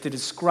race to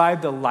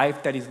describe the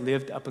life that he's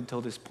lived up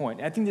until this point.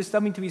 And I think there's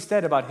something to be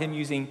said about him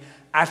using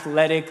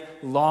athletic,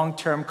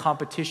 long-term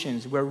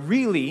competitions where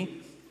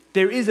really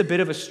there is a bit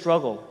of a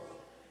struggle.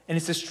 And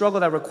it's a struggle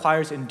that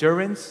requires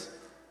endurance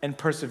and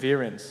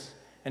perseverance.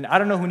 And I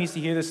don't know who needs to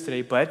hear this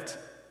today, but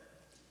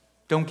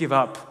don't give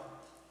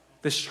up.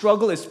 The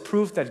struggle is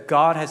proof that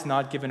God has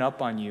not given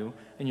up on you,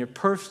 and your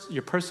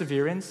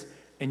perseverance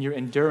and your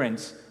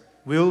endurance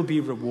will be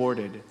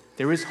rewarded.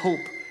 There is hope,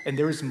 and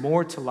there is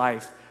more to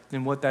life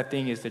than what that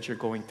thing is that you're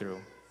going through.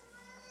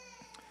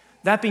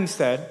 That being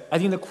said, I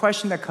think the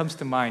question that comes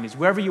to mind is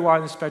wherever you are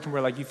on the spectrum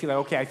where like you feel like,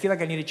 okay, I feel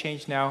like I need to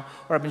change now,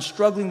 or I've been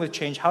struggling with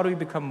change, how do we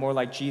become more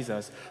like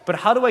Jesus? But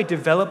how do I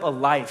develop a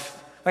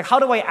life? Like how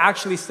do I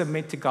actually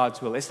submit to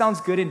God's will? It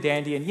sounds good and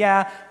dandy, and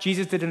yeah,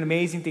 Jesus did an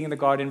amazing thing in the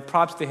garden.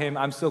 Props to him.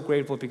 I'm so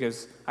grateful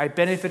because I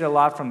benefited a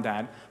lot from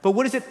that. But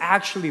what does it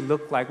actually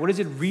look like? What does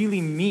it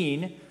really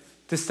mean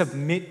to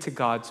submit to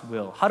God's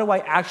will? How do I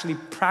actually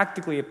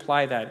practically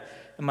apply that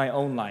in my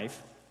own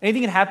life?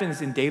 Anything that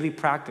happens in daily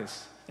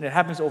practice, and it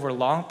happens over a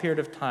long period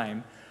of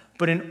time.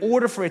 But in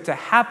order for it to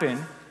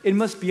happen, it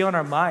must be on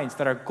our minds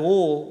that our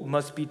goal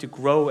must be to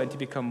grow and to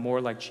become more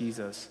like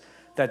Jesus.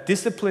 That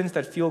disciplines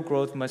that fuel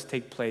growth must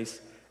take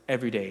place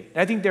every day. And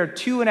I think there are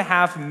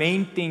 2.5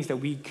 main things that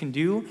we can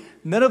do,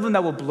 none of them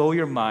that will blow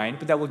your mind,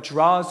 but that will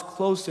draw us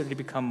closer to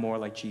become more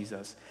like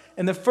Jesus.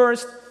 And the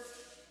first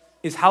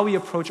is how we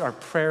approach our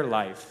prayer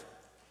life.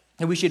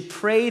 And we should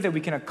pray that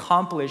we can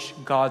accomplish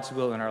God's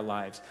will in our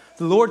lives.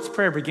 The Lord's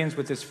Prayer begins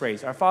with this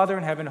phrase, Our Father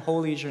in heaven,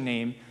 holy is your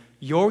name.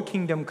 Your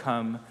kingdom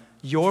come,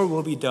 your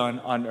will be done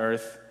on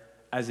earth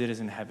as it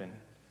is in heaven.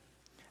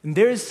 And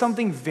there is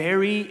something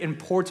very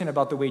important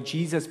about the way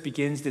Jesus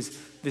begins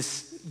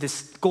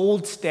this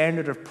gold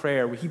standard of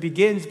prayer, where he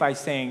begins by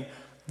saying,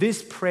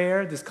 this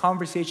prayer, this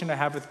conversation I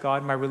have with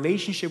God, my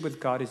relationship with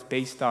God is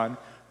based on,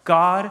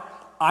 God,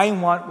 I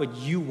want what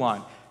you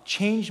want.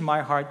 Change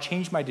my heart,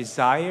 change my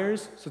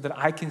desires so that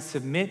I can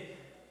submit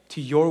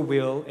to your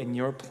will and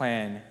your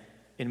plan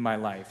in my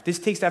life. This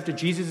takes after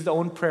Jesus'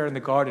 own prayer in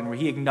the garden where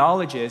he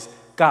acknowledges,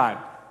 God,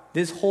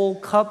 this whole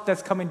cup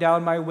that's coming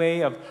down my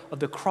way of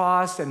the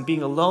cross and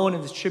being alone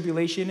in this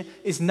tribulation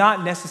is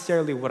not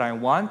necessarily what I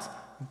want,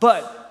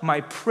 but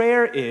my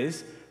prayer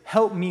is,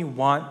 help me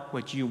want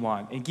what you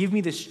want and give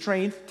me the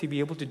strength to be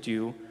able to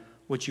do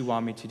what you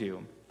want me to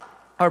do.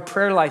 Our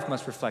prayer life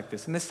must reflect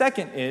this. And the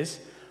second is,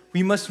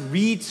 we must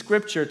read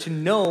Scripture to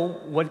know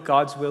what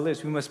God's will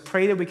is. We must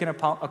pray that we can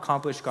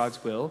accomplish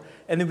God's will,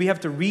 and then we have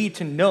to read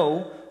to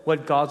know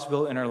what God's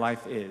will in our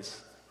life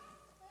is.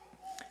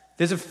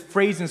 There's a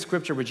phrase in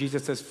Scripture where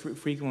Jesus says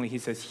frequently, he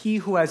says, he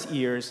who has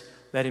ears,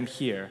 let him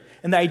hear.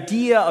 And the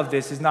idea of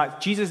this is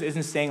not, Jesus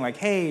isn't saying like,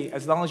 hey,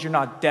 as long as you're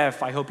not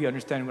deaf, I hope you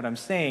understand what I'm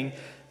saying.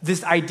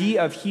 This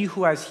idea of he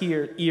who has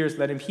ears,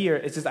 let him hear,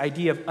 is this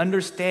idea of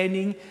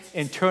understanding,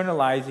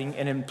 internalizing,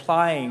 and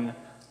implying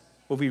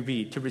what we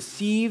read, to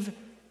receive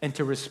and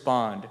to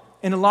respond.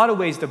 In a lot of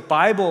ways, the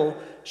Bible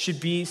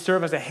should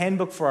serve as a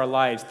handbook for our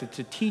lives,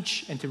 to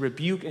teach and to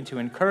rebuke and to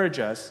encourage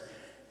us.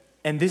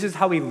 And this is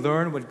how we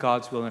learn what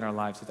God's will in our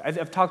lives is.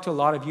 I've talked to a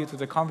lot of youth where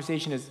the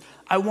conversation is,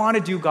 I want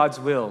to do God's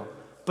will,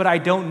 but I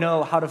don't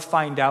know how to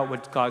find out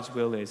what God's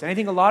will is. And I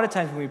think a lot of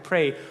times when we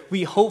pray,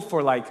 we hope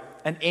for like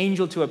an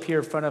angel to appear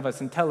in front of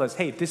us and tell us,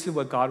 hey, this is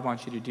what God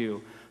wants you to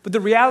do. But the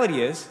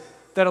reality is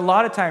that a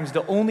lot of times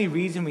the only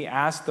reason we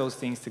ask those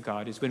things to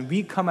God is when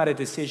we come at a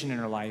decision in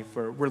our life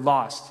where we're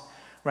lost,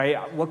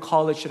 right? What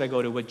college should I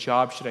go to? What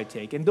job should I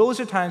take? And those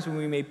are times when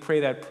we may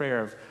pray that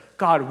prayer of,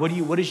 God,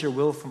 what is your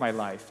will for my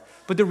life?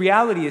 But the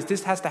reality is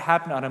this has to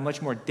happen on a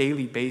much more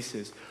daily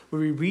basis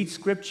where we read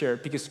Scripture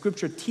because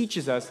Scripture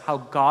teaches us how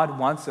God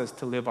wants us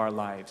to live our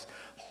lives.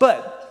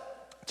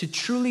 But to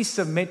truly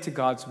submit to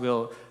God's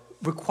will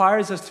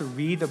requires us to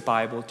read the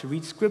Bible, to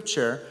read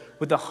Scripture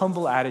with a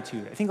humble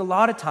attitude. I think a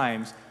lot of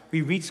times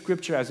we read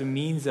Scripture as a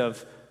means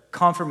of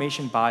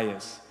confirmation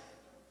bias.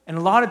 And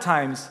a lot of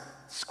times,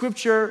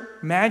 Scripture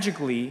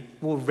magically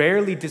will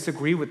rarely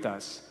disagree with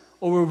us.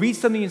 Or we'll read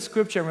something in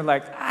Scripture and we're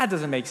like, it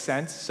doesn't make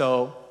sense,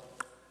 so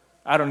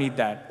I don't need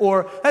that.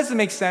 Or that doesn't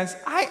make sense,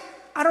 I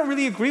don't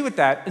really agree with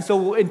that. And so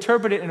we'll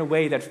interpret it in a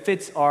way that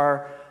fits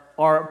our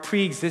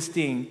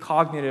pre-existing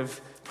cognitive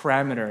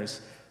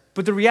parameters.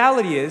 But the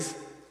reality is,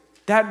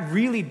 that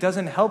really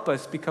doesn't help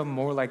us become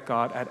more like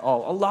God at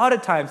all. A lot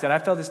of times, and I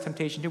felt this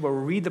temptation too, where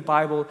we read the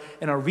Bible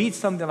and I'll read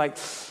something like,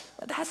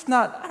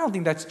 I don't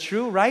think that's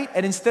true, right?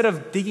 And instead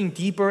of digging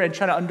deeper and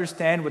trying to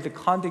understand what the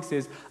context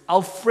is,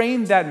 I'll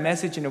frame that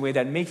message in a way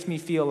that makes me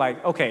feel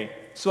like, okay,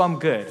 so I'm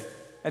good.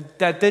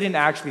 That didn't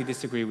actually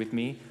disagree with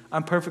me.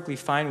 I'm perfectly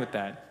fine with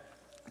that.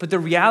 But the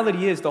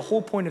reality is, the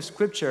whole point of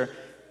Scripture,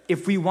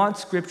 if we want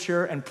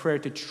Scripture and prayer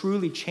to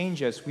truly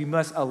change us, we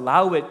must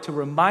allow it to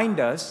remind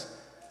us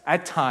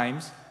at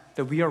times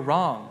that we are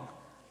wrong.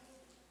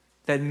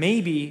 That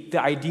maybe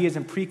the ideas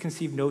and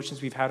preconceived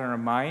notions we've had in our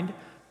mind,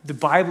 the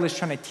Bible is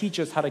trying to teach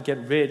us how to get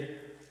rid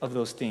of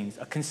those things.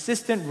 A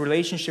consistent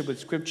relationship with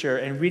Scripture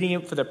and reading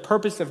it for the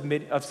purpose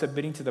of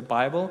submitting to the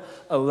Bible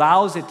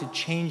allows it to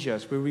change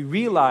us, where we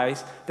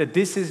realize that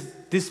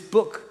this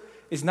book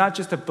is not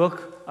just a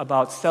book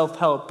about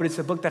self-help, but it's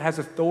a book that has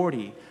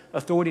authority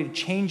to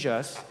change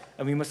us,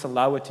 and we must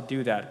allow it to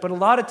do that. But a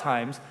lot of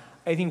times,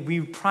 I think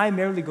we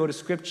primarily go to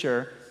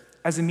Scripture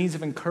as a means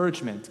of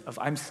encouragement, of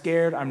I'm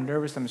scared, I'm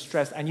nervous, I'm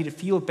stressed, I need to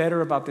feel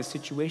better about the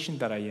situation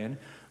that I'm in,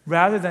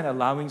 rather than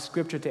allowing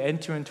Scripture to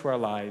enter into our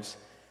lives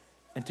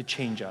and to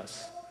change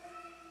us.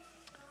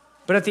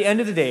 But at the end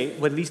of the day,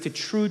 what leads to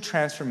true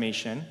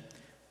transformation,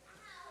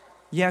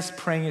 yes,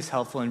 praying is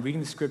helpful and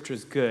reading the Scripture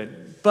is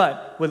good,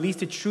 but what leads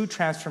to true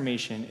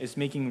transformation is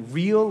making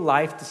real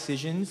life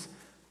decisions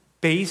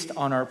based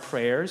on our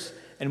prayers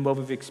and what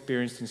we've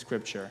experienced in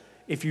Scripture.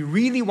 If you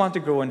really want to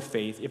grow in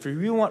faith, if you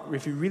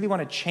really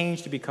want to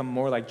change to become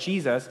more like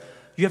Jesus,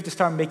 you have to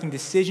start making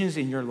decisions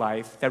in your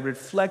life that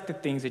reflect the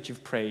things that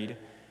you've prayed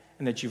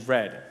and that you've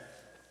read.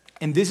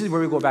 And this is where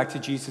we go back to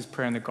Jesus'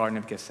 prayer in the Garden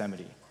of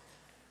Gethsemane.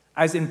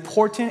 As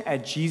important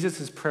as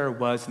Jesus' prayer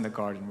was in the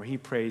garden, where he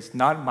prays,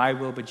 not my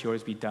will, but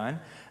yours be done,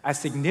 as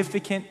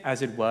significant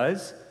as it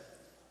was,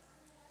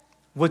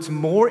 what's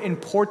more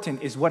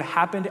important is what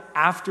happened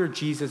after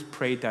Jesus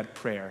prayed that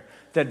prayer.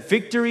 That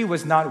victory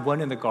was not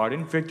won in the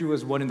garden, victory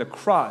was won in the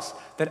cross.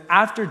 That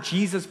after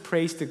Jesus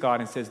prays to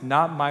God and says,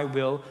 not my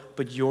will,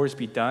 but yours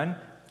be done,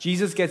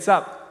 Jesus gets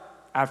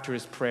up after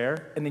his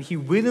prayer, and then he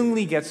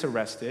willingly gets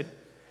arrested.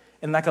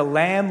 And like a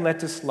lamb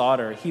led to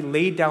slaughter, he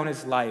laid down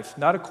his life,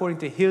 not according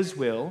to his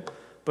will,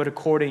 but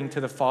according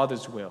to the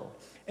Father's will.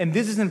 And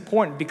this is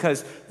important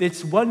because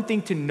it's one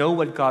thing to know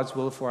what God's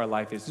will for our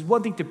life is. It's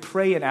one thing to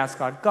pray and ask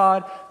God,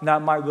 God,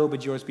 not my will,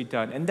 but yours be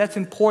done. And that's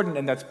important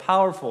and that's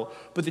powerful.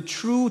 But the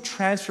true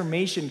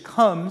transformation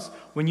comes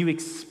when you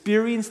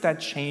experience that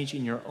change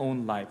in your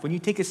own life. When you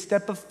take a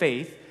step of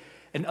faith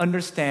and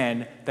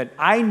understand that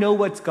I know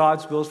what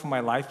God's will for my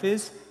life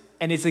is,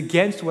 and it's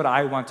against what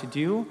I want to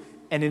do.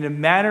 And in a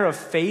matter of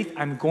faith,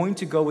 I'm going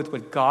to go with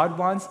what God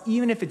wants,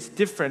 even if it's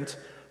different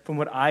from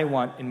what I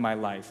want in my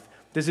life.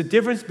 There's a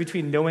difference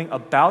between knowing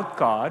about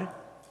God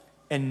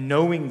and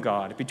knowing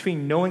God,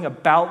 between knowing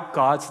about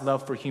God's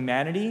love for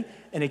humanity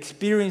and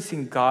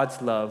experiencing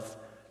God's love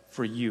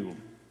for you.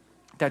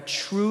 That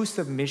true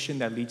submission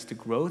that leads to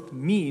growth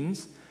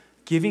means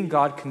giving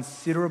God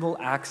considerable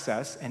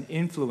access and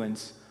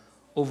influence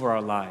over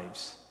our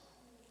lives.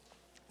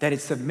 That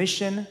it's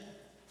submission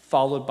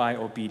followed by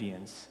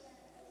obedience.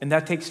 And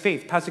that takes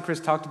faith. Pastor Chris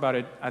talked about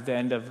it at the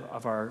end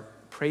of our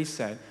praise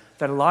set,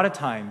 that a lot of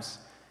times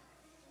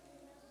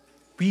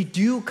we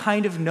do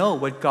kind of know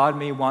what God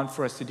may want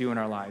for us to do in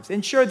our lives.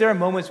 And sure, there are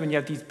moments when you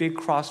have these big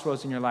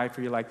crossroads in your life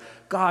where you're like,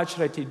 God,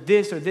 should I take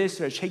this or this,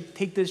 or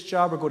take this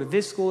job, or go to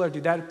this school, or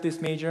do that,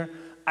 this major?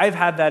 I've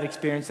had that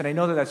experience, and I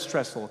know that that's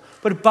stressful.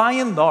 But by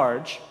and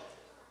large,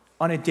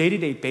 on a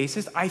day-to-day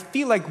basis, I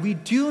feel like we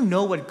do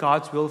know what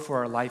God's will for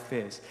our life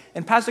is.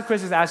 And Pastor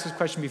Chris has asked this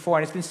question before,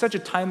 and it's been such a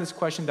timeless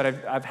question that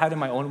I've had in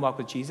my own walk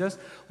with Jesus.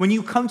 When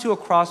you come to a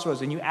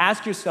crossroads and you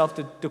ask yourself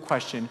the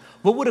question,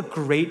 what would a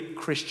great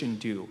Christian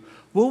do?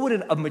 What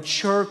would a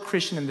mature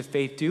Christian in the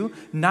faith do?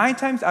 9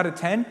 times out of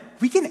 10,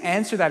 we can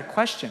answer that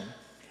question.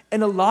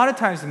 And a lot of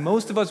times,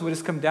 most of us, what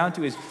it's come down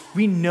to is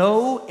we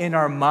know in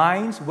our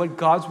minds what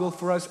God's will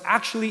for us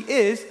actually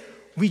is.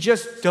 We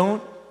just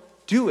don't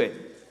do it.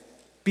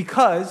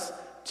 Because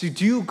to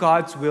do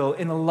God's will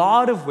in a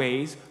lot of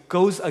ways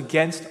goes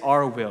against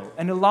our will.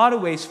 In a lot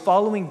of ways,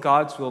 following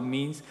God's will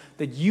means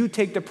that you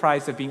take the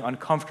price of being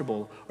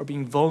uncomfortable or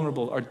being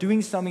vulnerable or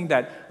doing something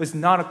that was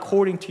not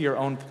according to your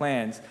own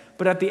plans.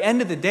 But at the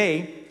end of the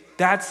day,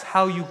 that's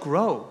how you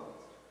grow.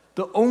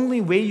 The only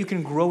way you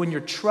can grow in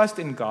your trust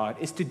in God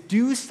is to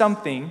do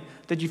something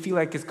that you feel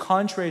like is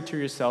contrary to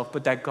yourself,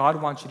 but that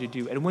God wants you to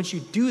do. And once you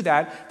do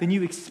that, then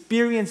you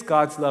experience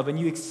God's love and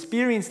you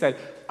experience that,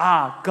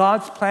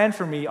 God's plan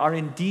for me are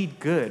indeed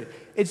good.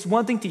 It's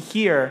one thing to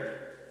hear,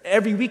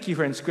 every week you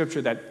hear in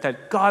Scripture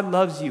that God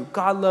loves you,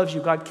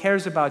 God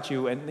cares about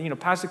you. And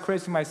Pastor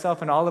Chris and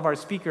myself and all of our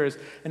speakers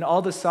and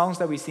all the songs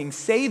that we sing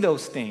say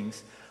those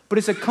things. But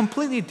it's a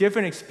completely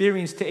different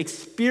experience to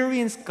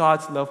experience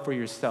God's love for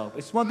yourself.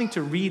 It's one thing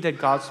to read that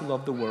God so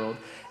loved the world,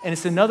 and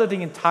it's another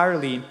thing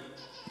entirely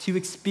to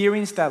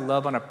experience that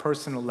love on a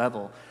personal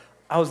level.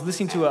 I was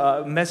listening to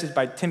a message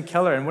by Tim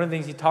Keller, and one of the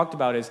things he talked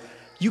about is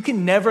you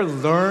can never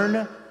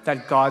learn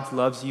that God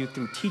loves you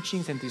through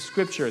teachings and through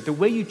Scripture. The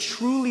way you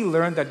truly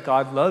learn that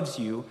God loves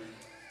you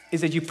is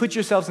that you put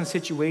yourselves in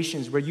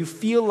situations where you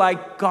feel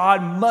like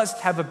God must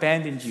have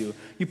abandoned you.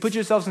 You put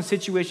yourselves in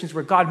situations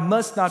where God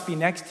must not be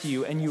next to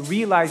you, and you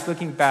realize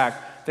looking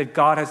back that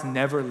God has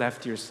never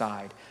left your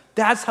side.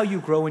 That's how you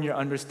grow in your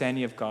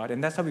understanding of God,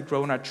 and that's how we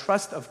grow in our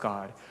trust of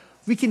God.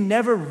 We can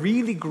never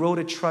really grow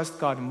to trust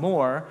God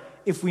more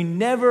if we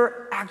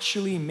never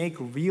actually make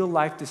real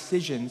life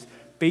decisions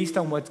based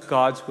on what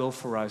God's will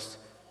for us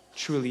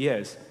truly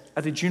is.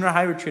 At the junior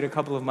high retreat a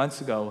couple of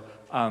months ago,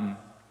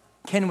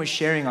 Ken was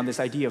sharing on this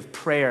idea of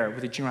prayer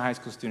with the junior high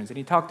school students, and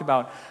he talked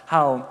about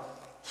how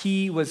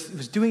he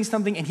was doing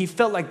something and he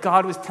felt like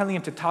God was telling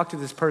him to talk to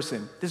this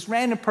person, this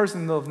random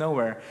person in the middle of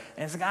nowhere.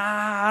 And it's like,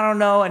 I don't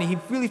know. And he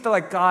really felt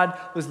like God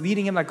was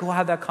leading him, like, go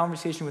have that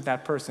conversation with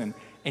that person.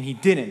 And he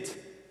didn't.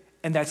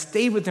 And that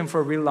stayed with him for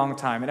a really long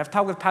time. And I've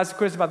talked with Pastor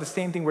Chris about the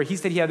same thing, where he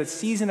said he had a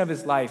season of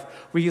his life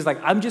where he was like,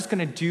 I'm just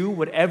going to do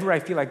whatever I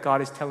feel like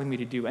God is telling me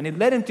to do. And it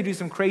led him to do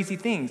some crazy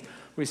things.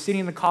 Where he's sitting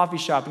in the coffee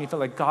shop and he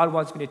felt like God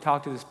wants me to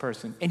talk to this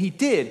person. And he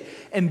did.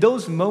 And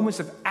those moments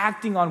of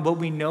acting on what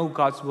we know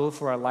God's will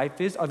for our life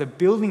is are the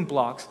building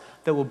blocks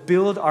that will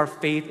build our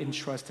faith and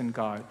trust in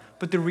God.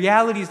 But the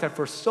reality is that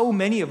for so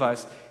many of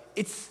us,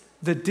 it's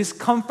the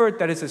discomfort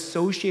that is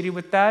associated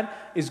with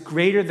that is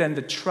greater than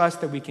the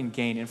trust that we can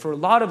gain. And for a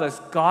lot of us,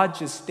 God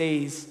just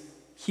stays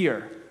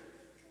here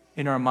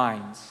in our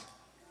minds.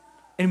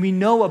 And we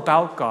know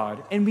about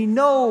God, and we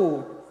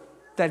know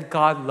that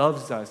God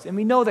loves us, and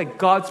we know that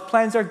God's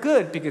plans are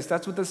good because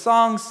that's what the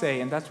songs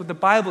say and that's what the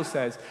Bible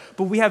says.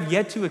 But we have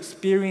yet to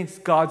experience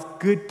God's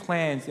good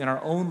plans in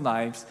our own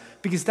lives,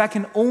 because that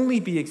can only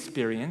be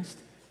experienced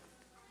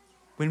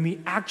when we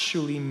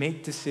actually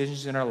make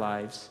decisions in our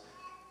lives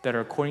that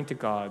are according to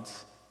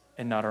God's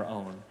and not our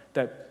own.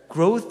 That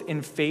growth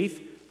in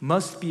faith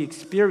must be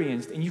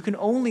experienced, and you can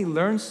only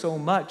learn so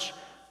much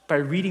by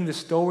reading the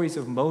stories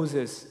of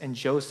Moses and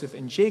Joseph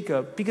and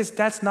Jacob, because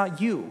that's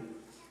not you.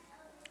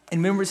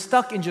 And when we're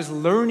stuck in just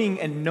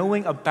learning and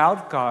knowing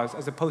about God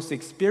as opposed to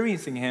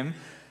experiencing Him,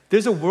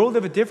 there's a world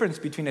of a difference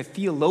between a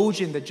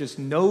theologian that just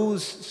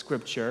knows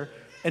Scripture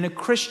and a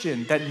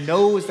Christian that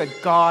knows that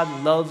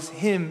God loves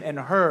him and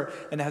her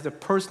and has a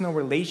personal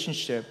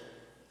relationship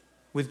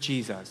with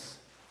Jesus.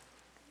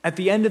 At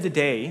the end of the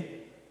day,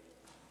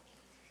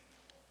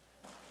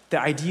 the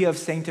idea of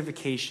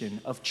sanctification,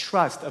 of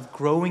trust, of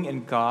growing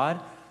in God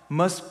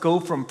must go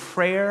from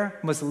prayer,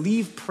 must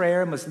leave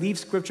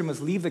Scripture,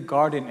 must leave the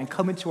garden and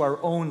come into our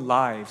own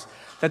lives.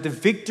 That the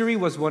victory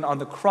was won on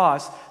the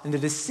cross, and the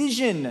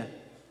decision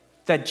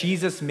that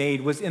Jesus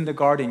made was in the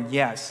garden,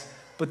 yes.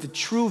 But the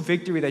true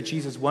victory that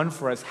Jesus won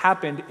for us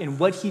happened in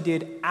what He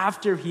did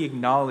after He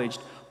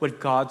acknowledged what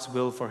God's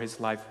will for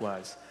His life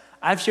was.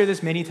 I've shared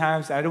this many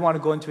times. I don't want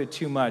to go into it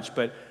too much,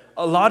 but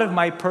a lot of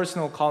my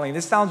personal calling,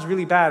 this sounds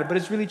really bad, but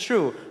it's really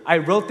true. I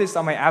wrote this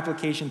on my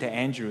application to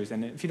Andrews.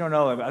 And if you don't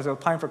know, as I was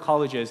applying for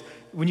colleges,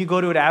 when you go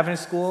to an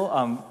Adventist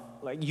school,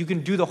 you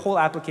can do the whole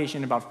application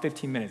in about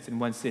 15 minutes in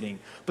one sitting.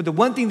 But the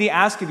one thing they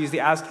ask of you is they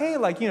ask, hey,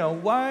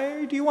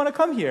 why do you want to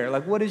come here?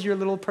 What is your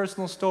little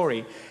personal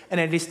story? And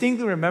I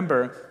distinctly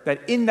remember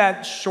that in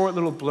that short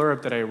little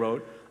blurb that I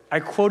wrote, I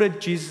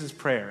quoted Jesus'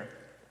 prayer,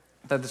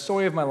 that the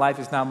story of my life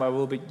is not my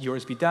will, but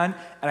yours be done.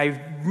 And I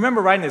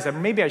remember writing this,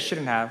 and maybe I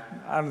shouldn't have.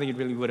 I don't think it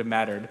really would have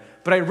mattered.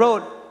 But I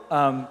wrote,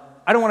 I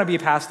don't want to be a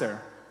pastor,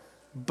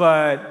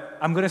 but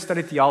I'm going to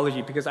study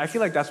theology because I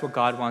feel like that's what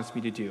God wants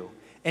me to do.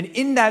 And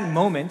in that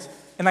moment,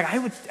 and I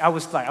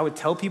would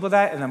tell people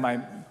that, and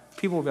then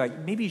people would be like,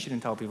 maybe you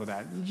shouldn't tell people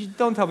that. You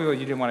don't tell people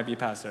you didn't want to be a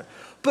pastor.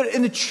 But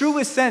in the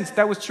truest sense,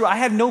 that was true. I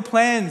had no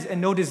plans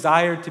and no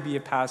desire to be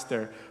a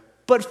pastor.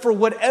 But for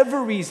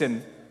whatever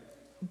reason,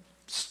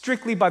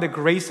 strictly by the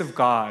grace of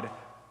God,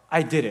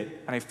 I did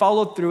it. And I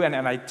followed through, and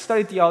I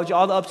studied theology,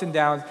 all the ups and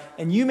downs.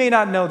 And you may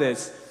not know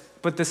this,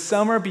 but the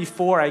summer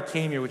before I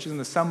came here, which was in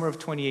the summer of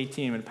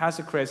 2018, when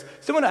Pastor Chris,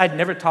 someone I'd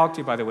never talked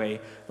to, by the way,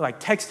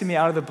 texted me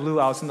out of the blue.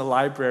 I was in the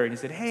library, and he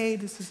said, hey,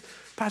 this is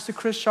Pastor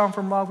Chris, Sean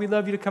from Rock, we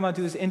love you to come out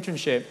do this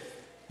internship.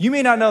 You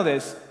may not know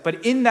this,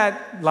 but in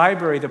that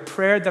library, the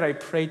prayer that I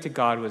prayed to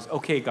God was,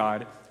 okay,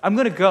 God, I'm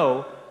going to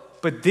go,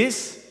 but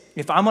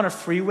if I'm on a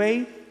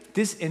freeway,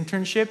 this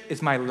internship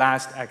is my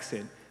last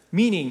exit.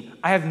 Meaning,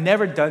 I have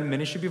never done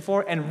ministry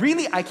before, and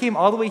really, I came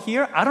all the way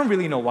here. I don't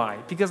really know why,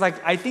 because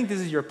I think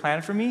this is your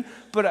plan for me,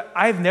 but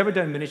I've never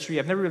done ministry.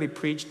 I've never really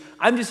preached.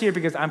 I'm just here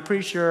because I'm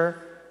pretty sure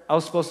I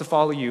was supposed to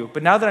follow you.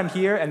 But now that I'm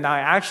here, and now I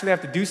actually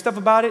have to do stuff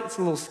about it, it's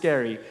a little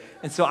scary.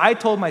 And so I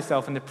told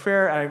myself in the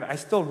prayer, and I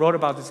still wrote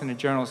about this in a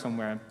journal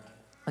somewhere,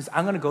 is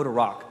I'm going to go to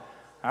Rock.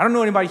 I don't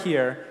know anybody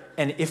here,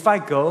 and if I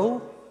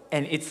go,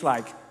 and it's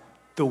like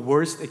the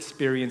worst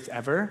experience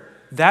ever,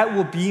 that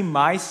will be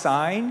my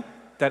sign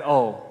that,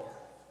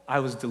 I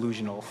was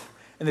delusional,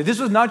 and that this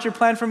was not your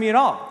plan for me at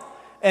all.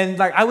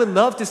 And I would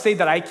love to say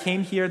that I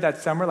came here that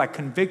summer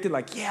convicted,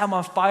 yeah, I'm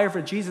on fire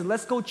for Jesus.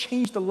 Let's go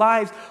change the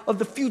lives of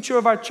the future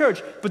of our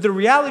church. But the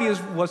reality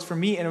was for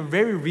me, in a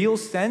very real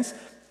sense,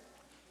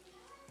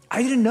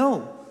 I didn't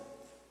know.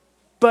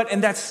 But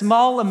in that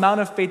small amount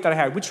of faith that I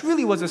had, which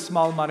really was a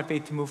small amount of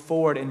faith to move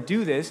forward and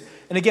do this,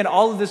 and again,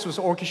 all of this was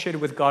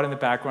orchestrated with God in the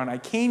background. I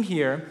came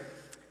here,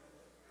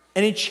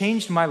 and it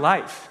changed my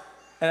life.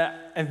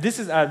 And this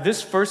is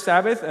this first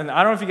Sabbath, and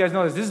I don't know if you guys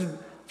know this. This is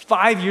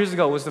 5 years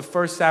ago was the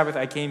first Sabbath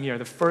I came here,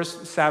 the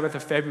first Sabbath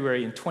of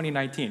February in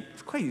 2019.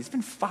 It's crazy. It's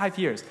been 5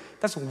 years.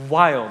 That's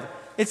wild.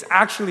 It's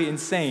actually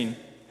insane.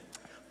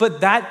 But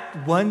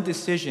that one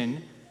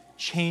decision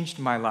changed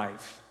my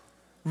life.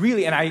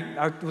 Really, and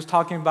I was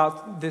talking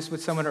about this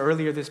with someone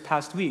earlier this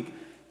past week,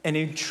 and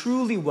it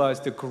truly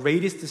was the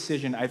greatest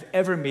decision I've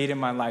ever made in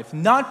my life.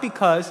 Not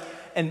because,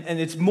 and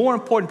it's more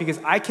important because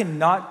I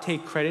cannot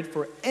take credit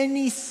for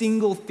any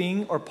single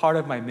thing or part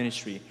of my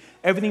ministry.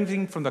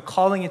 Everything from the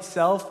calling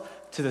itself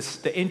to the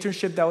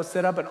internship that was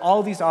set up and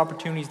all these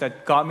opportunities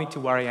that got me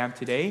to where I am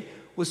today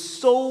was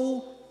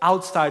so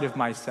outside of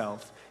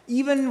myself.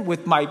 Even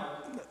with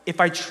if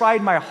I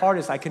tried my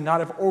hardest, I could not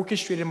have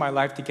orchestrated my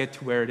life to get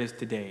to where it is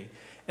today.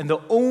 And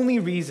the only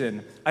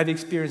reason I've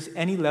experienced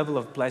any level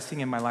of blessing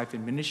in my life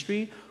in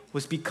ministry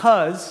was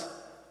because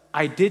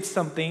I did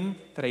something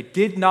that I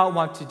did not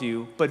want to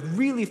do, but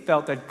really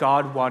felt that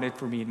God wanted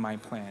for me in my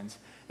plans.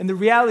 And the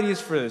reality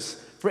is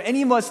for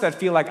any of us that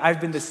feel like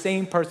I've been the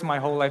same person my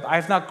whole life,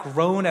 I've not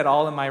grown at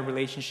all in my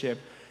relationship,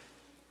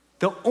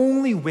 the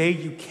only way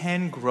you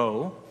can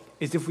grow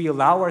is if we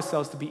allow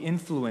ourselves to be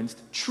influenced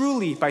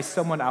truly by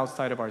someone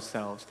outside of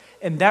ourselves.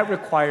 And that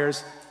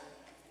requires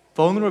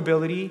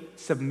vulnerability,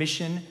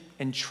 submission,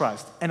 and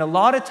trust. And a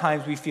lot of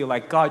times we feel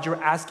like, God,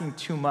 you're asking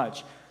too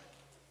much.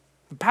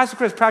 Pastor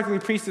Chris practically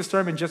preached this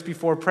sermon just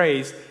before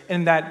praise,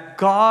 and that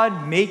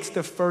God makes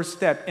the first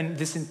step in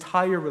this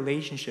entire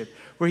relationship,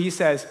 where he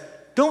says,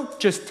 don't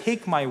just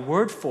take my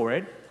word for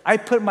it. I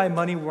put my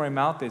money where my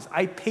mouth is.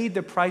 I paid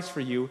the price for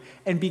you,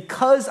 and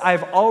because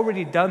I've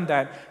already done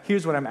that,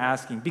 here's what I'm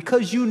asking.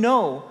 Because you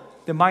know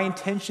that my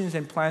intentions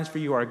and plans for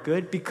you are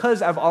good,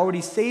 because I've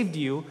already saved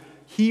you,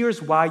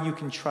 here's why you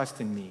can trust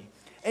in me.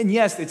 And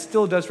yes, it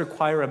still does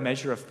require a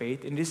measure of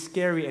faith, and it is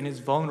scary and it's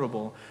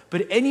vulnerable.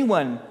 But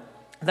anyone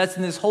that's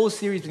in this whole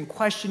series been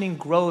questioning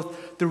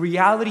growth, the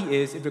reality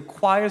is it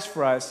requires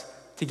for us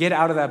to get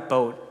out of that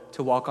boat,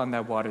 to walk on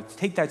that water, to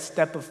take that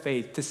step of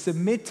faith, to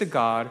submit to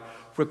God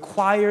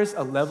requires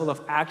a level of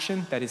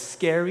action that is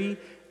scary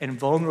and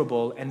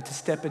vulnerable and to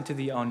step into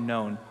the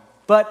unknown.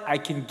 But I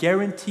can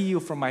guarantee you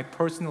from my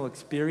personal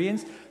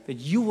experience that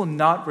you will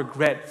not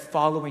regret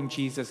following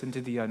Jesus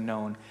into the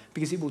unknown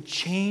because it will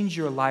change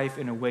your life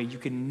in a way you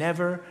can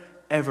never,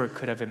 ever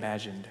could have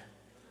imagined.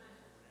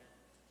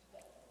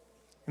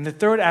 And the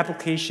third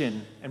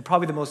application, and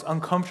probably the most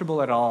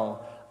uncomfortable at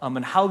all,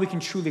 and how we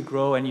can truly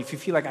grow, and if you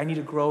feel like I need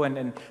to grow,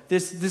 and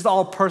this is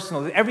all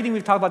personal. Everything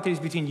we've talked about today is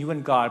between you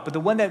and God, but the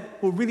one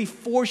that will really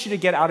force you to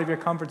get out of your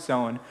comfort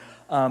zone,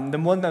 the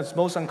one that's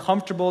most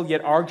uncomfortable,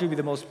 yet arguably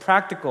the most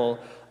practical,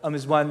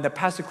 is one that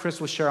Pastor Chris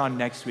will share on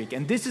next week.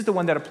 And this is the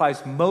one that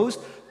applies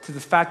most to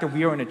the fact that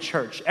we are in a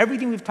church.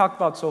 Everything we've talked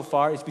about so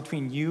far is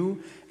between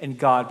you and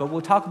God, but we'll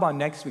talk about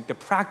next week. The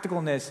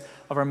practicalness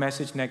of our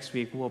message next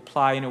week will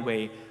apply in a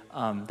way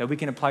that we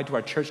can apply to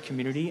our church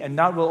community, and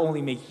not will only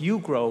make you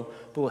grow,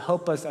 but will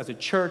help us as a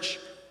church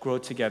grow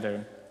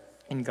together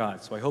in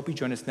God. So I hope you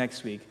join us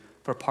next week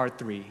for part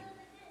 3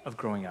 of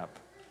Growing Up.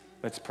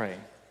 Let's pray.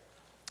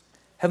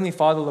 Heavenly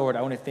Father, Lord,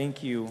 I want to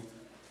thank you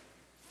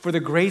for the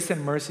grace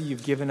and mercy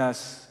you've given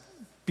us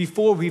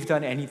before we've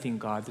done anything,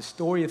 God. The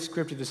story of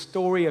Scripture, the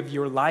story of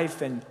your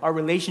life and our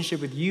relationship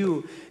with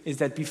you is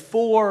that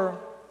before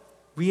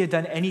we had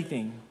done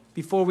anything,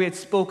 before we had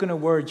spoken a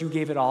word, you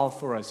gave it all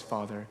for us,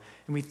 Father.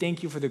 And we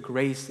thank you for the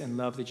grace and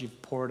love that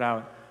you've poured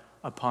out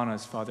upon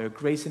us, Father.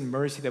 Grace and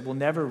mercy that we'll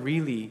never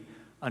really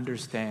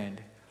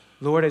understand.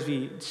 Lord, as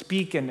we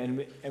speak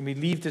and we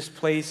leave this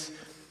place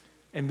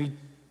and we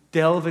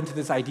delve into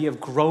this idea of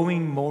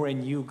growing more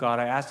in you, God,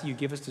 I ask that you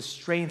give us the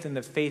strength and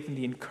the faith and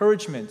the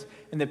encouragement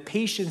and the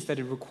patience that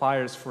it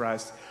requires for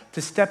us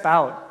to step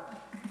out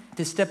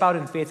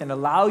in faith and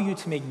allow you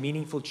to make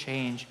meaningful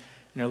change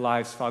in our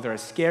lives, Father,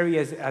 as scary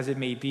as it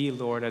may be,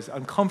 Lord, as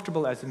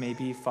uncomfortable as it may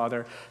be,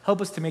 Father, help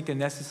us to make the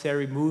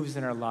necessary moves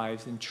in our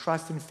lives and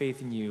trust and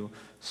faith in you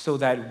so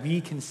that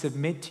we can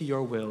submit to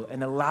your will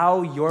and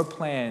allow your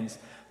plans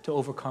to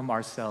overcome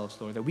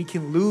ourselves, Lord, that we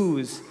can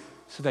lose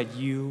so that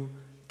you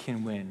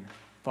can win.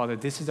 Father,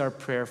 this is our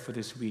prayer for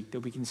this week,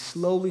 that we can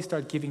slowly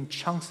start giving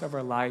chunks of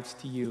our lives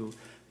to you,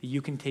 that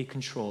you can take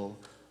control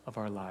of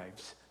our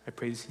lives. I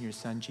pray this in your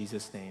Son,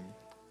 Jesus' name.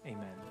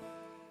 Amen.